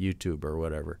or YouTube or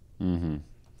whatever. Mm-hmm.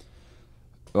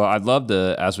 Well, I'd love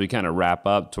to, as we kind of wrap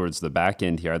up towards the back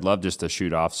end here, I'd love just to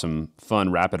shoot off some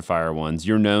fun rapid fire ones.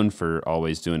 You're known for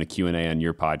always doing a Q&A on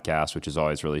your podcast, which is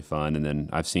always really fun. And then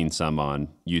I've seen some on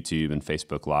YouTube and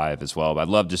Facebook Live as well. But I'd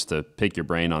love just to pick your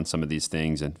brain on some of these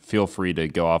things, and feel free to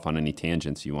go off on any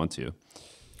tangents you want to.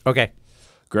 Okay.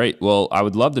 Great. Well, I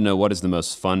would love to know, what is the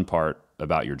most fun part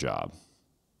about your job?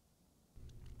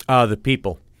 The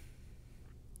people.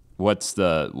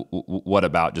 What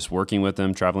about just working with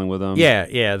them, traveling with them?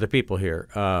 Yeah, the people here.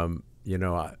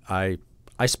 I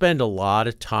spend a lot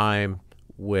of time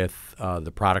with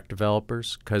the product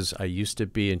developers because I used to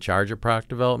be in charge of product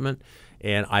development,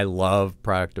 and I love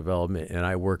product development, and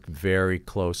I work very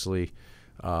closely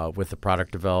with the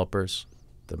product developers,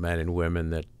 the men and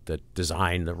women that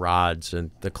design the rods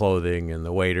and the clothing and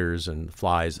the waders and the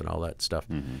flies and all that stuff.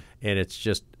 Mm-hmm. And it's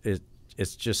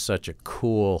just such a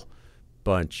cool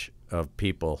bunch of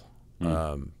people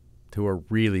who are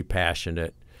really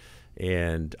passionate,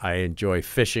 and I enjoy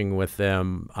fishing with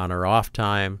them on our off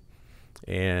time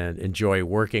and enjoy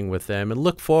working with them, and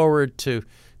look forward to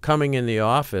coming in the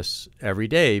office every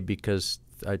day because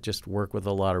I just work with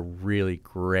a lot of really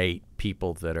great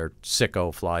people that are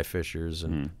sicko fly fishers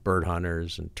and bird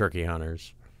hunters and turkey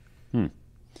hunters.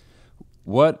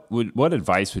 What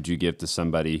advice would you give to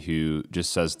somebody who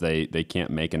just says they can't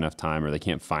make enough time, or they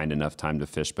can't find enough time to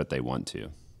fish, but they want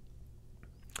to?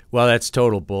 Well, that's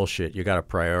total bullshit. You got to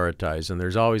prioritize, and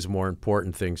there's always more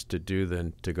important things to do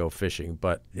than to go fishing.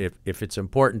 But if it's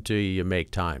important to you, you make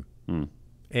time, and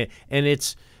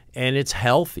it's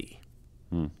healthy.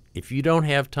 If you don't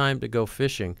have time to go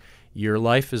fishing, your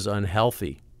life is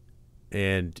unhealthy,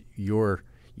 and you're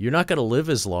not going to live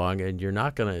as long, and you're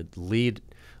not going to lead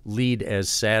lead as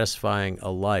satisfying a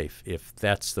life if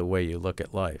that's the way you look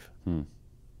at life.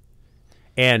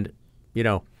 And, you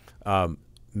know,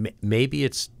 maybe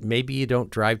you don't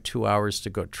drive 2 hours to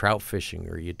go trout fishing,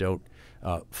 or you don't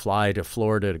fly to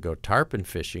Florida to go tarpon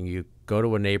fishing. You go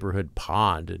to a neighborhood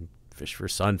pond and fish for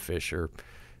sunfish or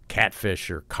catfish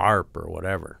or carp or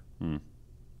whatever.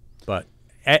 But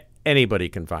anybody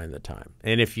can find the time.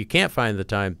 And if you can't find the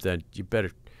time, then you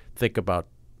better think about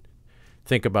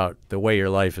the way your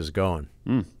life is going.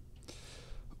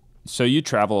 So you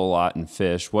travel a lot and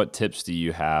fish. What tips do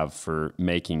you have for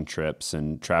making trips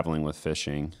and traveling with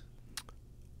fishing?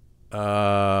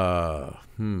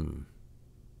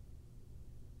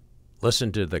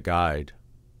 Listen to the guide.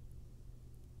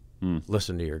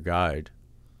 Listen to your guide.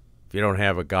 If you don't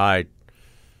have a guide,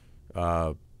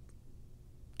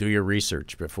 do your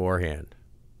research beforehand.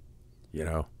 You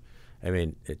know, I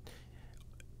mean,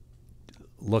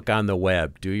 look on the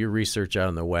web. Do your research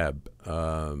on the web,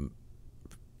 and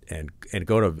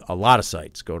go to a lot of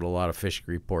sites. Go to a lot of fishing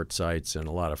report sites and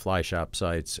a lot of fly shop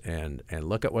sites, and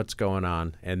look at what's going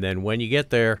on. And then when you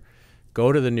get there,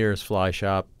 go to the nearest fly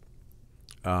shop,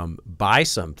 buy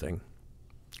something,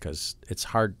 because it's a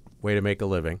hard way to make a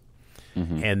living,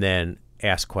 and then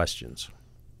ask questions.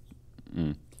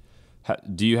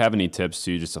 Do you have any tips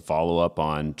to just a follow up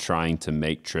on trying to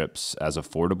make trips as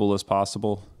affordable as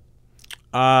possible?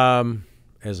 As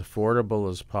affordable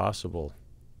as possible.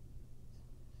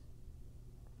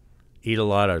 Eat a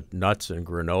lot of nuts and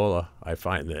granola. I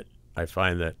find that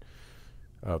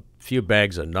a few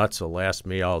bags of nuts will last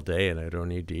me all day, and I don't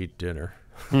need to eat dinner.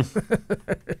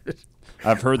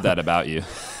 I've heard that about you.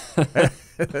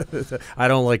 I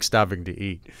don't like stopping to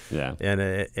eat. Yeah,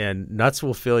 and nuts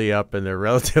will fill you up, and they're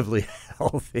relatively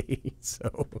healthy.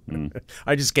 So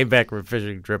I just came back from a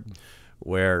fishing trip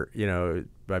where, you know,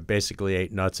 I basically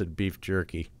ate nuts and beef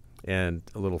jerky and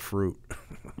a little fruit.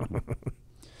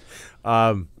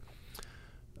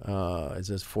 As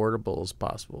affordable as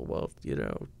possible. Well, you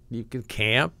know, you can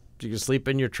camp, you can sleep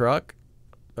in your truck.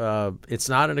 It's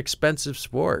not an expensive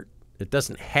sport. It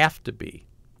doesn't have to be.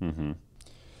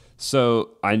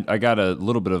 So I got a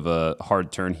little bit of a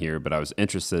hard turn here, but I was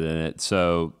interested in it.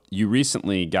 So you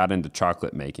recently got into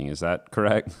chocolate making, is that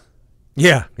correct?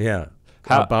 Yeah.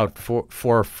 About four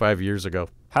or 5 years ago.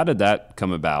 How did that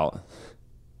come about?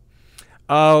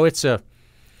 Oh,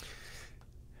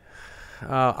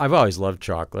 I've always loved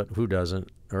chocolate. Who doesn't?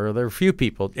 Or there are a few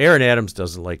people. Aaron Adams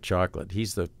doesn't like chocolate.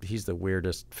 He's the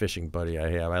weirdest fishing buddy I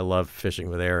have. I love fishing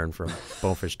with Aaron from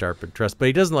Bonefish Tarpon Trust, but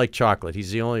he doesn't like chocolate.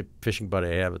 He's the only fishing buddy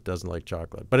I have that doesn't like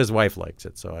chocolate. But his wife likes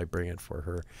it, so I bring it for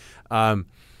her. And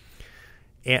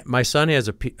my son has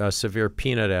a severe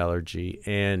peanut allergy,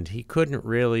 and he couldn't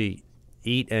really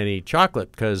eat any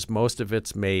chocolate because most of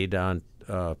it's made on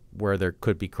where there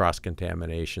could be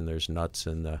cross-contamination. There's nuts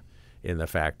in the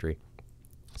factory.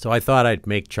 So I thought I'd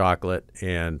make chocolate,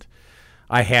 and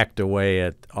I hacked away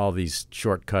at all these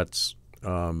shortcuts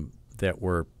that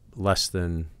were less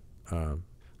than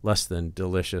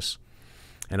delicious.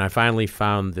 And I finally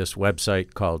found this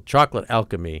website called Chocolate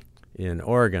Alchemy in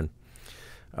Oregon,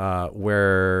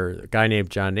 where a guy named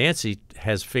John Nancy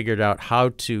has figured out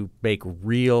how to make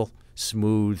real,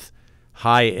 smooth,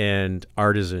 high-end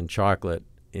artisan chocolate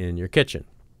in your kitchen.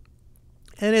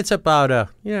 And it's about a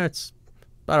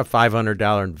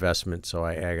 $500 investment, so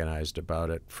I agonized about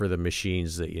it for the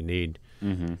machines that you need.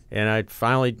 And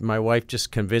my wife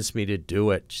just convinced me to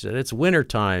do it. She said, "It's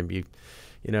wintertime. You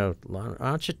know, why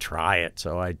don't you try it?"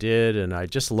 So I did, and I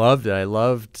just loved it. I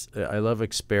love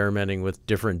experimenting with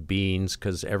different beans,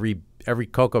 because every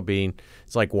cocoa bean,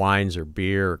 it's like wines or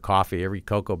beer or coffee. Every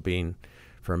cocoa bean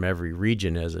from every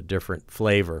region has a different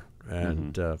flavor,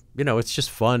 and you know, it's just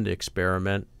fun to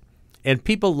experiment. And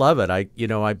people love it.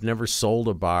 I've never sold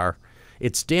a bar.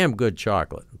 It's damn good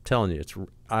chocolate. I'm telling you,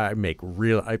 I'm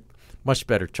much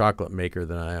better chocolate maker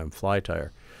than I am fly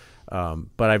tire.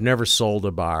 But I've never sold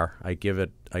a bar. I give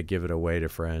it away to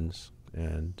friends,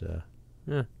 and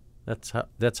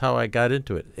that's how I got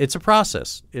into it. It's a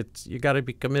process. You got to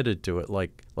be committed to it,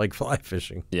 like fly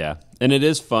fishing. Yeah, and it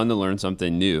is fun to learn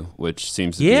something new, which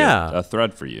seems to be a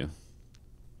thread for you.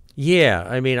 Yeah,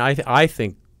 I mean, I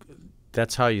think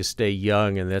that's how you stay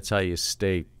young, and that's how you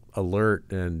stay alert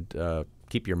and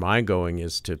keep your mind going,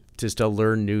 is to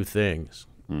learn new things.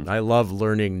 I love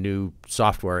learning new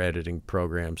software editing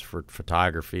programs for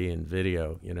photography and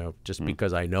video, you know, just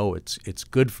because I know it's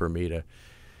good for me to,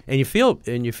 and you feel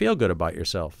good about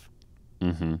yourself.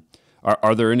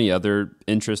 Are there any other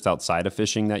interests outside of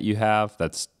fishing that you have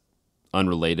that's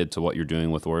unrelated to what you're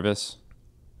doing with Orvis?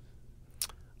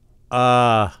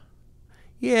 Yeah,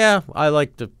 I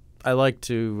like to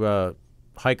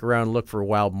hike around, look for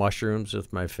wild mushrooms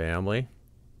with my family.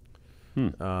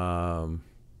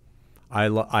 I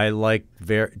like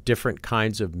different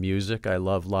kinds of music. I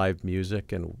love live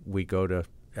music, and we go to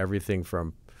everything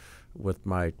from, with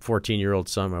my 14-year-old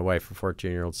son, my wife and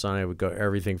 14-year-old son, I would go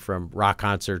everything from rock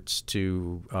concerts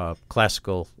to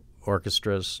classical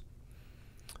orchestras.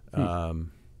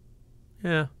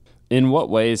 Yeah. In what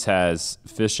ways has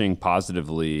fishing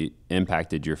positively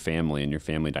impacted your family and your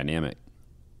family dynamic?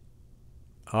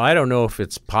 I don't know if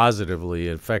it's positively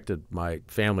affected my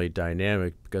family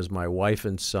dynamic because my wife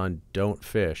and son don't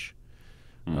fish.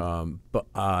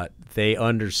 But they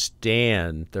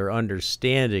understand, they're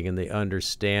understanding, and they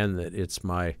understand that it's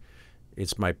my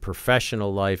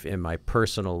professional life and my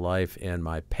personal life and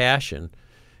my passion.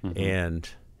 And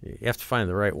you have to find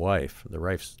the right wife, the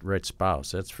right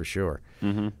spouse, that's for sure.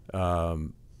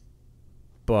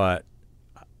 But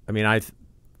I mean, I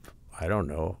don't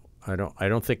know. I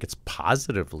don't think it's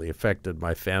positively affected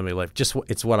my family life. Just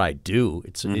it's what I do.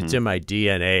 It's in my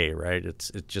DNA, right?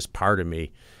 It's just part of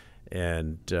me.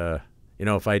 And you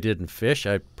know, if I didn't fish,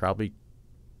 I'd probably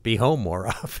be home more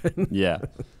often. Yeah,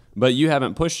 but you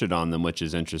haven't pushed it on them, which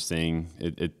is interesting.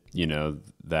 It you know,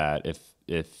 that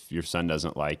if your son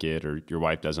doesn't like it or your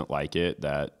wife doesn't like it,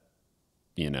 that,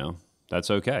 you know,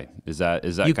 that's okay. Is that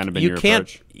kind of been your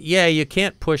approach? Yeah, you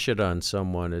can't push it on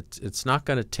someone. It's not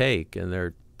going to take, and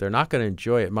they're not going to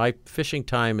enjoy it. My fishing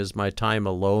time is my time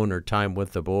alone or time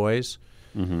with the boys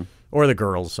or the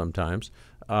girls sometimes.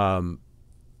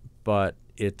 But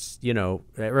it's, you know,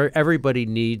 everybody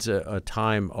needs a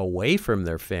time away from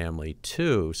their family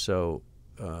too. So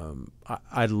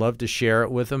I'd love to share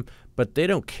it with them, but they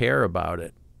don't care about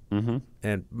it.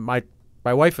 And my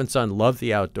wife and son love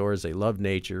the outdoors. They love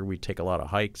nature. We take a lot of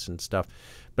hikes and stuff,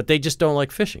 but they just don't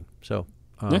like fishing. So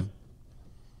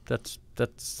that's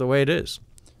the way it is.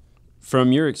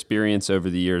 From your experience over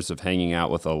the years of hanging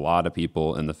out with a lot of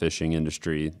people in the fishing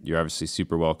industry, you're obviously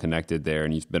super well connected there,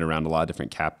 and you've been around a lot of different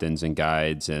captains and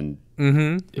guides and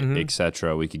et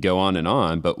cetera. We could go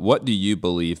on, but what do you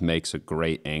believe makes a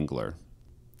great angler?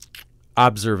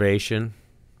 Observation.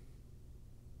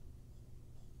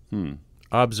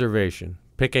 Observation,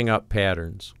 picking up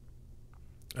patterns,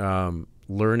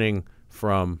 learning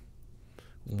from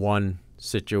one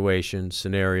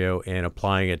scenario and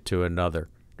applying it to another.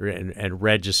 And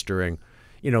registering,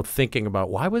 you know, thinking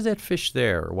about why was that fish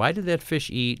there? Or why did that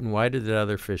fish eat and why did the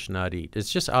other fish not eat?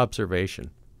 It's just observation.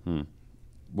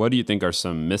 What do you think are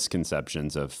some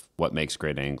misconceptions of what makes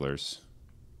great anglers?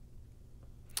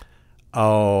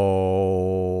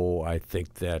 Oh, I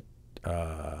think that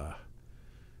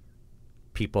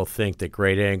people think that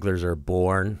great anglers are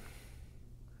born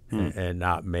and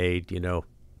not made. You know,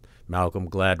 Malcolm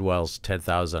Gladwell's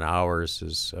 10,000 hours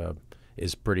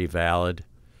is pretty valid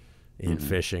in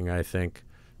fishing, I think.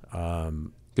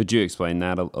 Could you explain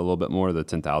that a little bit more, the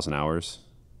 10,000 hours?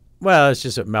 Well, it's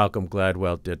just that Malcolm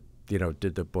Gladwell did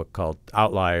the book called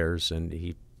Outliers, and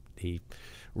he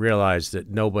realized that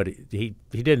he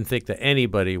didn't think that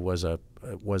anybody was a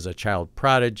child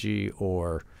prodigy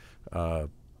or a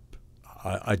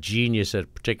genius at a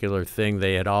particular thing.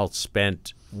 They had all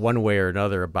spent one way or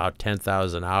another about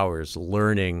 10,000 hours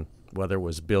learning, whether it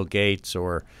was Bill Gates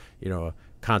or, you know, a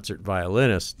concert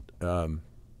violinist.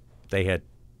 They had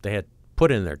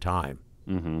put in their time.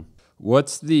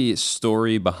 What's the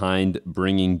story behind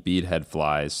bringing beadhead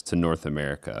flies to North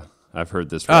America? I've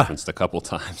heard this referenced a couple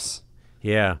times.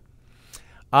 Yeah.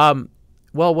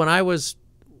 Well, when I was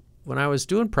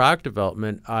doing product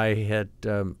development, I had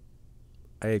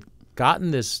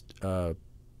gotten this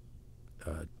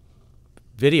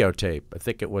videotape. I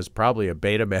think it was probably a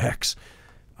Betamax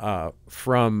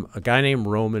from a guy named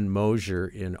Roman Mosier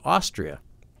in Austria.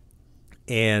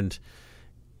 And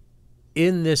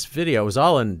in this video, it was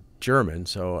all in German,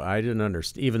 so I didn't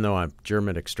understand. Even though I'm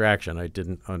German extraction, I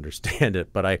didn't understand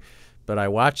it. But I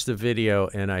watched the video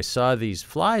and I saw these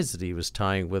flies that he was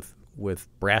tying with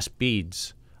brass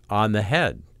beads on the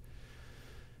head.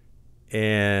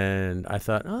 And I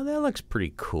thought, oh, that looks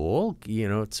pretty cool. You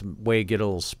know, it's a way to get a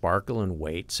little sparkle and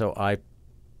weight. So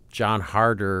John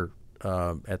Harder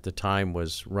at the time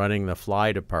was running the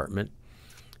fly department,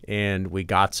 and we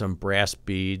got some brass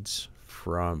beads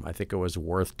from, I think it was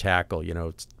Worth Tackle, you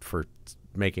know, for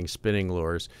making spinning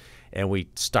lures, and we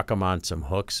stuck them on some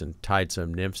hooks and tied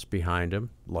some nymphs behind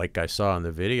them, like I saw in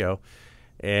the video.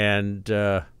 And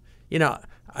you know,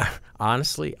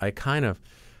 honestly, I kind of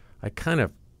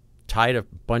tied a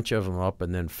bunch of them up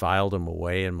and then filed them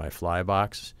away in my fly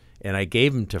box, and I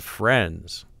gave them to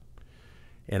friends.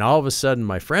 And all of a sudden,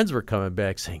 my friends were coming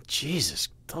back saying, Jesus,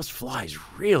 those flies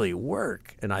really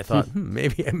work. And I thought,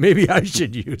 maybe I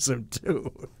should use them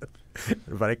too.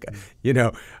 But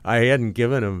I hadn't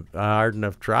given them a hard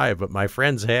enough try, but my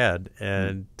friends had,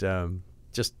 and then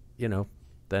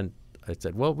I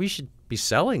said, well, we should be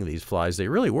selling these flies. They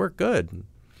really work good. And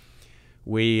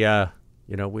we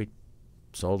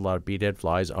sold a lot of beadhead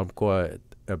flies. Umpqua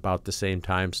about the same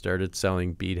time started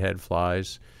selling beadhead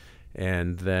flies,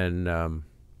 and then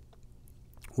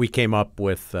we came up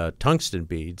with tungsten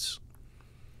beads,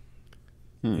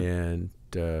 and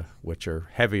which are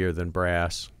heavier than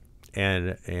brass,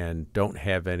 and don't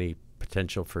have any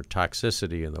potential for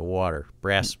toxicity in the water.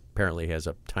 Brass apparently has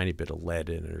a tiny bit of lead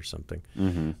in it or something,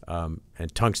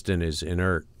 and tungsten is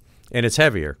inert, and it's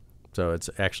heavier, so it's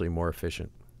actually more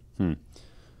efficient.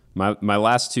 My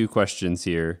last two questions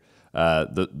here.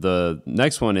 The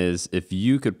next one is, if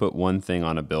you could put one thing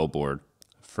on a billboard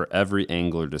for every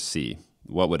angler to see,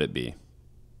 what would it be?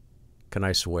 Can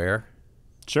I swear?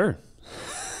 Sure.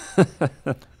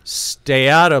 Stay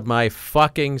out of my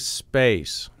fucking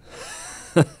space.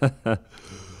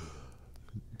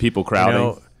 People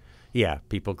crowding. Yeah,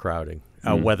 people crowding.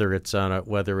 Whether it's on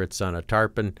a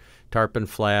tarpon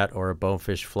flat or a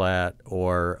bonefish flat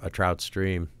or a trout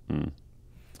stream.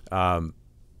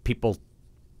 People,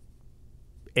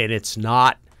 and it's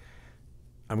not.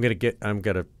 I'm gonna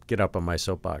get up on my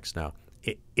soapbox now.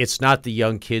 It's not the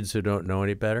young kids who don't know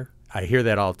any better. I hear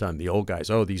that all the time. The old guys,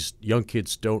 these young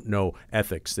kids don't know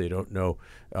ethics. They don't know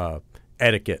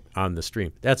etiquette on the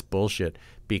stream. That's bullshit,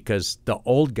 because the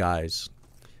old guys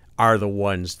are the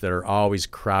ones that are always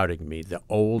crowding me, the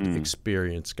old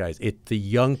experienced guys. The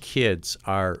young kids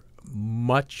are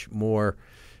much more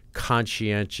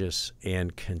conscientious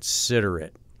and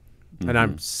considerate. And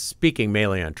I'm speaking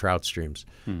mainly on trout streams.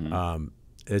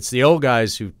 It's the old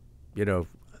guys who,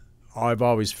 I've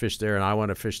always fished there and I want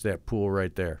to fish that pool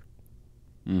right there.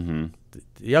 The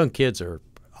young kids are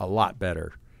a lot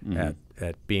better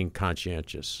at being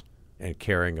conscientious and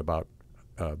caring about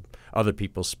other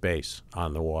people's space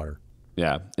on the water.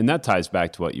 Yeah, and that ties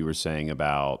back to what you were saying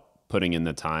about putting in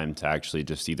the time to actually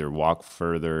just either walk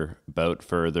further, boat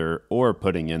further, or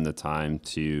putting in the time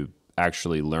to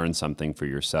actually learn something for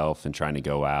yourself and trying to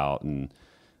go out. And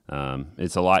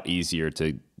it's a lot easier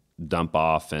to dump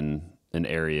off in an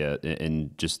area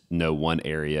and just know one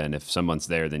area. And if someone's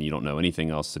there, then you don't know anything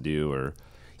else to do.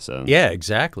 Yeah,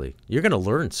 exactly. You're going to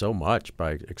learn so much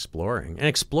by exploring. And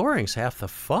exploring's half the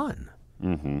fun.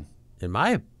 In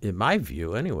my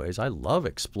view, anyways. I love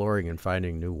exploring and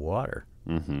finding new water.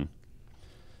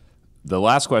 The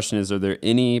last question is, are there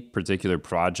any particular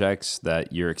projects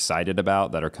that you're excited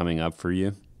about that are coming up for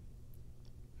you?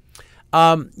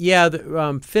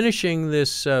 Finishing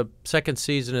this second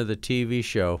season of the TV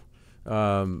show.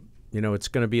 It's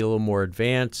going to be a little more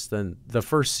advanced than the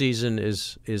first season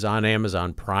is on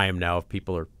Amazon Prime now, if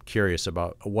people are curious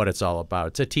about what it's all about.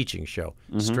 It's a teaching show,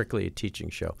 strictly a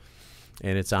teaching show.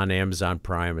 And it's on Amazon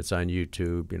Prime. It's on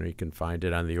YouTube. You can find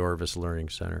it on the Orvis Learning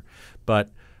Center.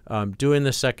 But doing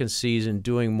the second season,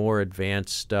 doing more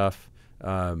advanced stuff,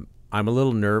 I'm a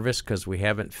little nervous because we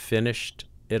haven't finished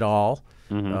it all.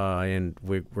 And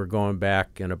we're going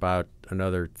back in about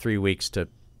another 3 weeks to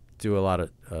do a lot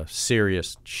of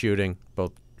serious shooting,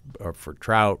 both for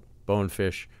trout,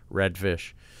 bonefish,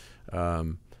 redfish.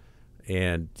 And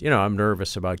I'm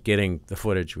nervous about getting the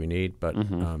footage we need, but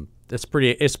it's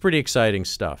pretty exciting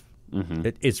stuff.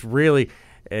 It's really,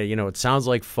 it sounds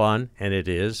like fun, and it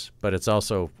is, but it's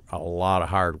also a lot of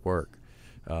hard work,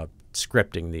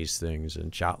 scripting these things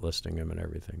and shot listing them and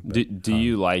everything. But, do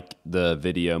you like the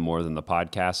video more than the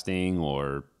podcasting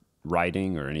or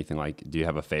writing or anything like? Do you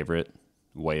have a favorite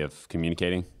way of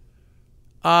communicating?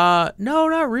 No,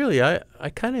 not really. I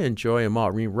kind of enjoy them all.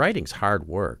 I mean, writing's hard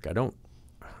work. I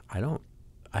don't.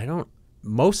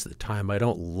 Most of the time, I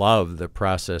don't love the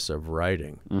process of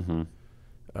writing.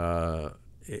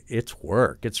 It's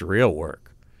work. It's real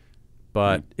work,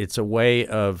 but it's a way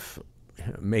of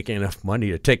making enough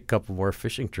money to take a couple more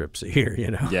fishing trips a year.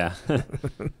 Yeah.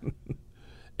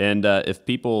 And if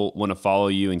people want to follow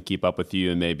you and keep up with you,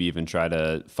 and maybe even try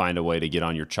to find a way to get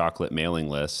on your chocolate mailing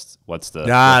list,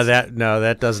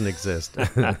 that doesn't exist.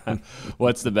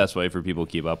 What's the best way for people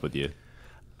to keep up with you?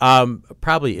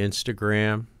 Probably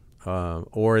Instagram,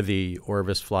 or the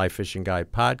Orvis Flyfishing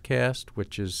Guide Podcast,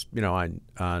 which is on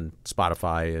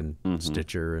Spotify and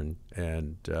Stitcher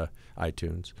and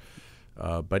iTunes.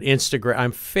 But Instagram,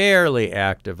 I'm fairly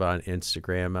active on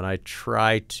Instagram, and I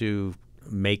try to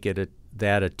make it a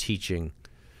teaching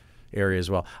area as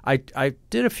well. I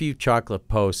did a few chocolate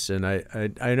posts, and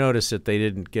I noticed that they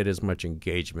didn't get as much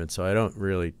engagement, so I don't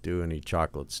really do any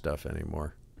chocolate stuff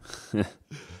anymore.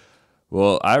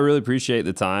 Well, I really appreciate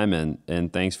the time,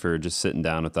 and thanks for just sitting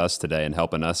down with us today and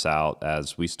helping us out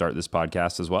as we start this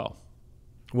podcast as well.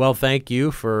 Well, thank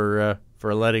you for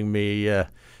letting me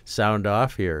sound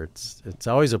off here. It's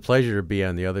always a pleasure to be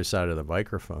on the other side of the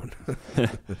microphone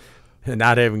and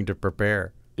not having to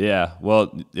prepare. Yeah,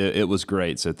 well, it was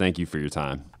great, so thank you for your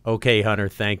time. Okay, Hunter,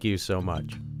 thank you so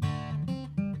much.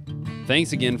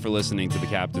 Thanks again for listening to the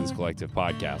Captain's Collective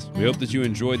podcast. We hope that you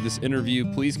enjoyed this interview.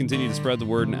 Please continue to spread the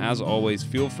word, and as always,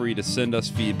 feel free to send us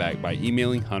feedback by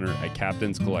emailing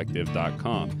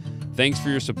hunter@captainscollective.com. Thanks for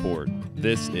your support.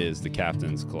 This is the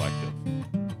Captain's Collective.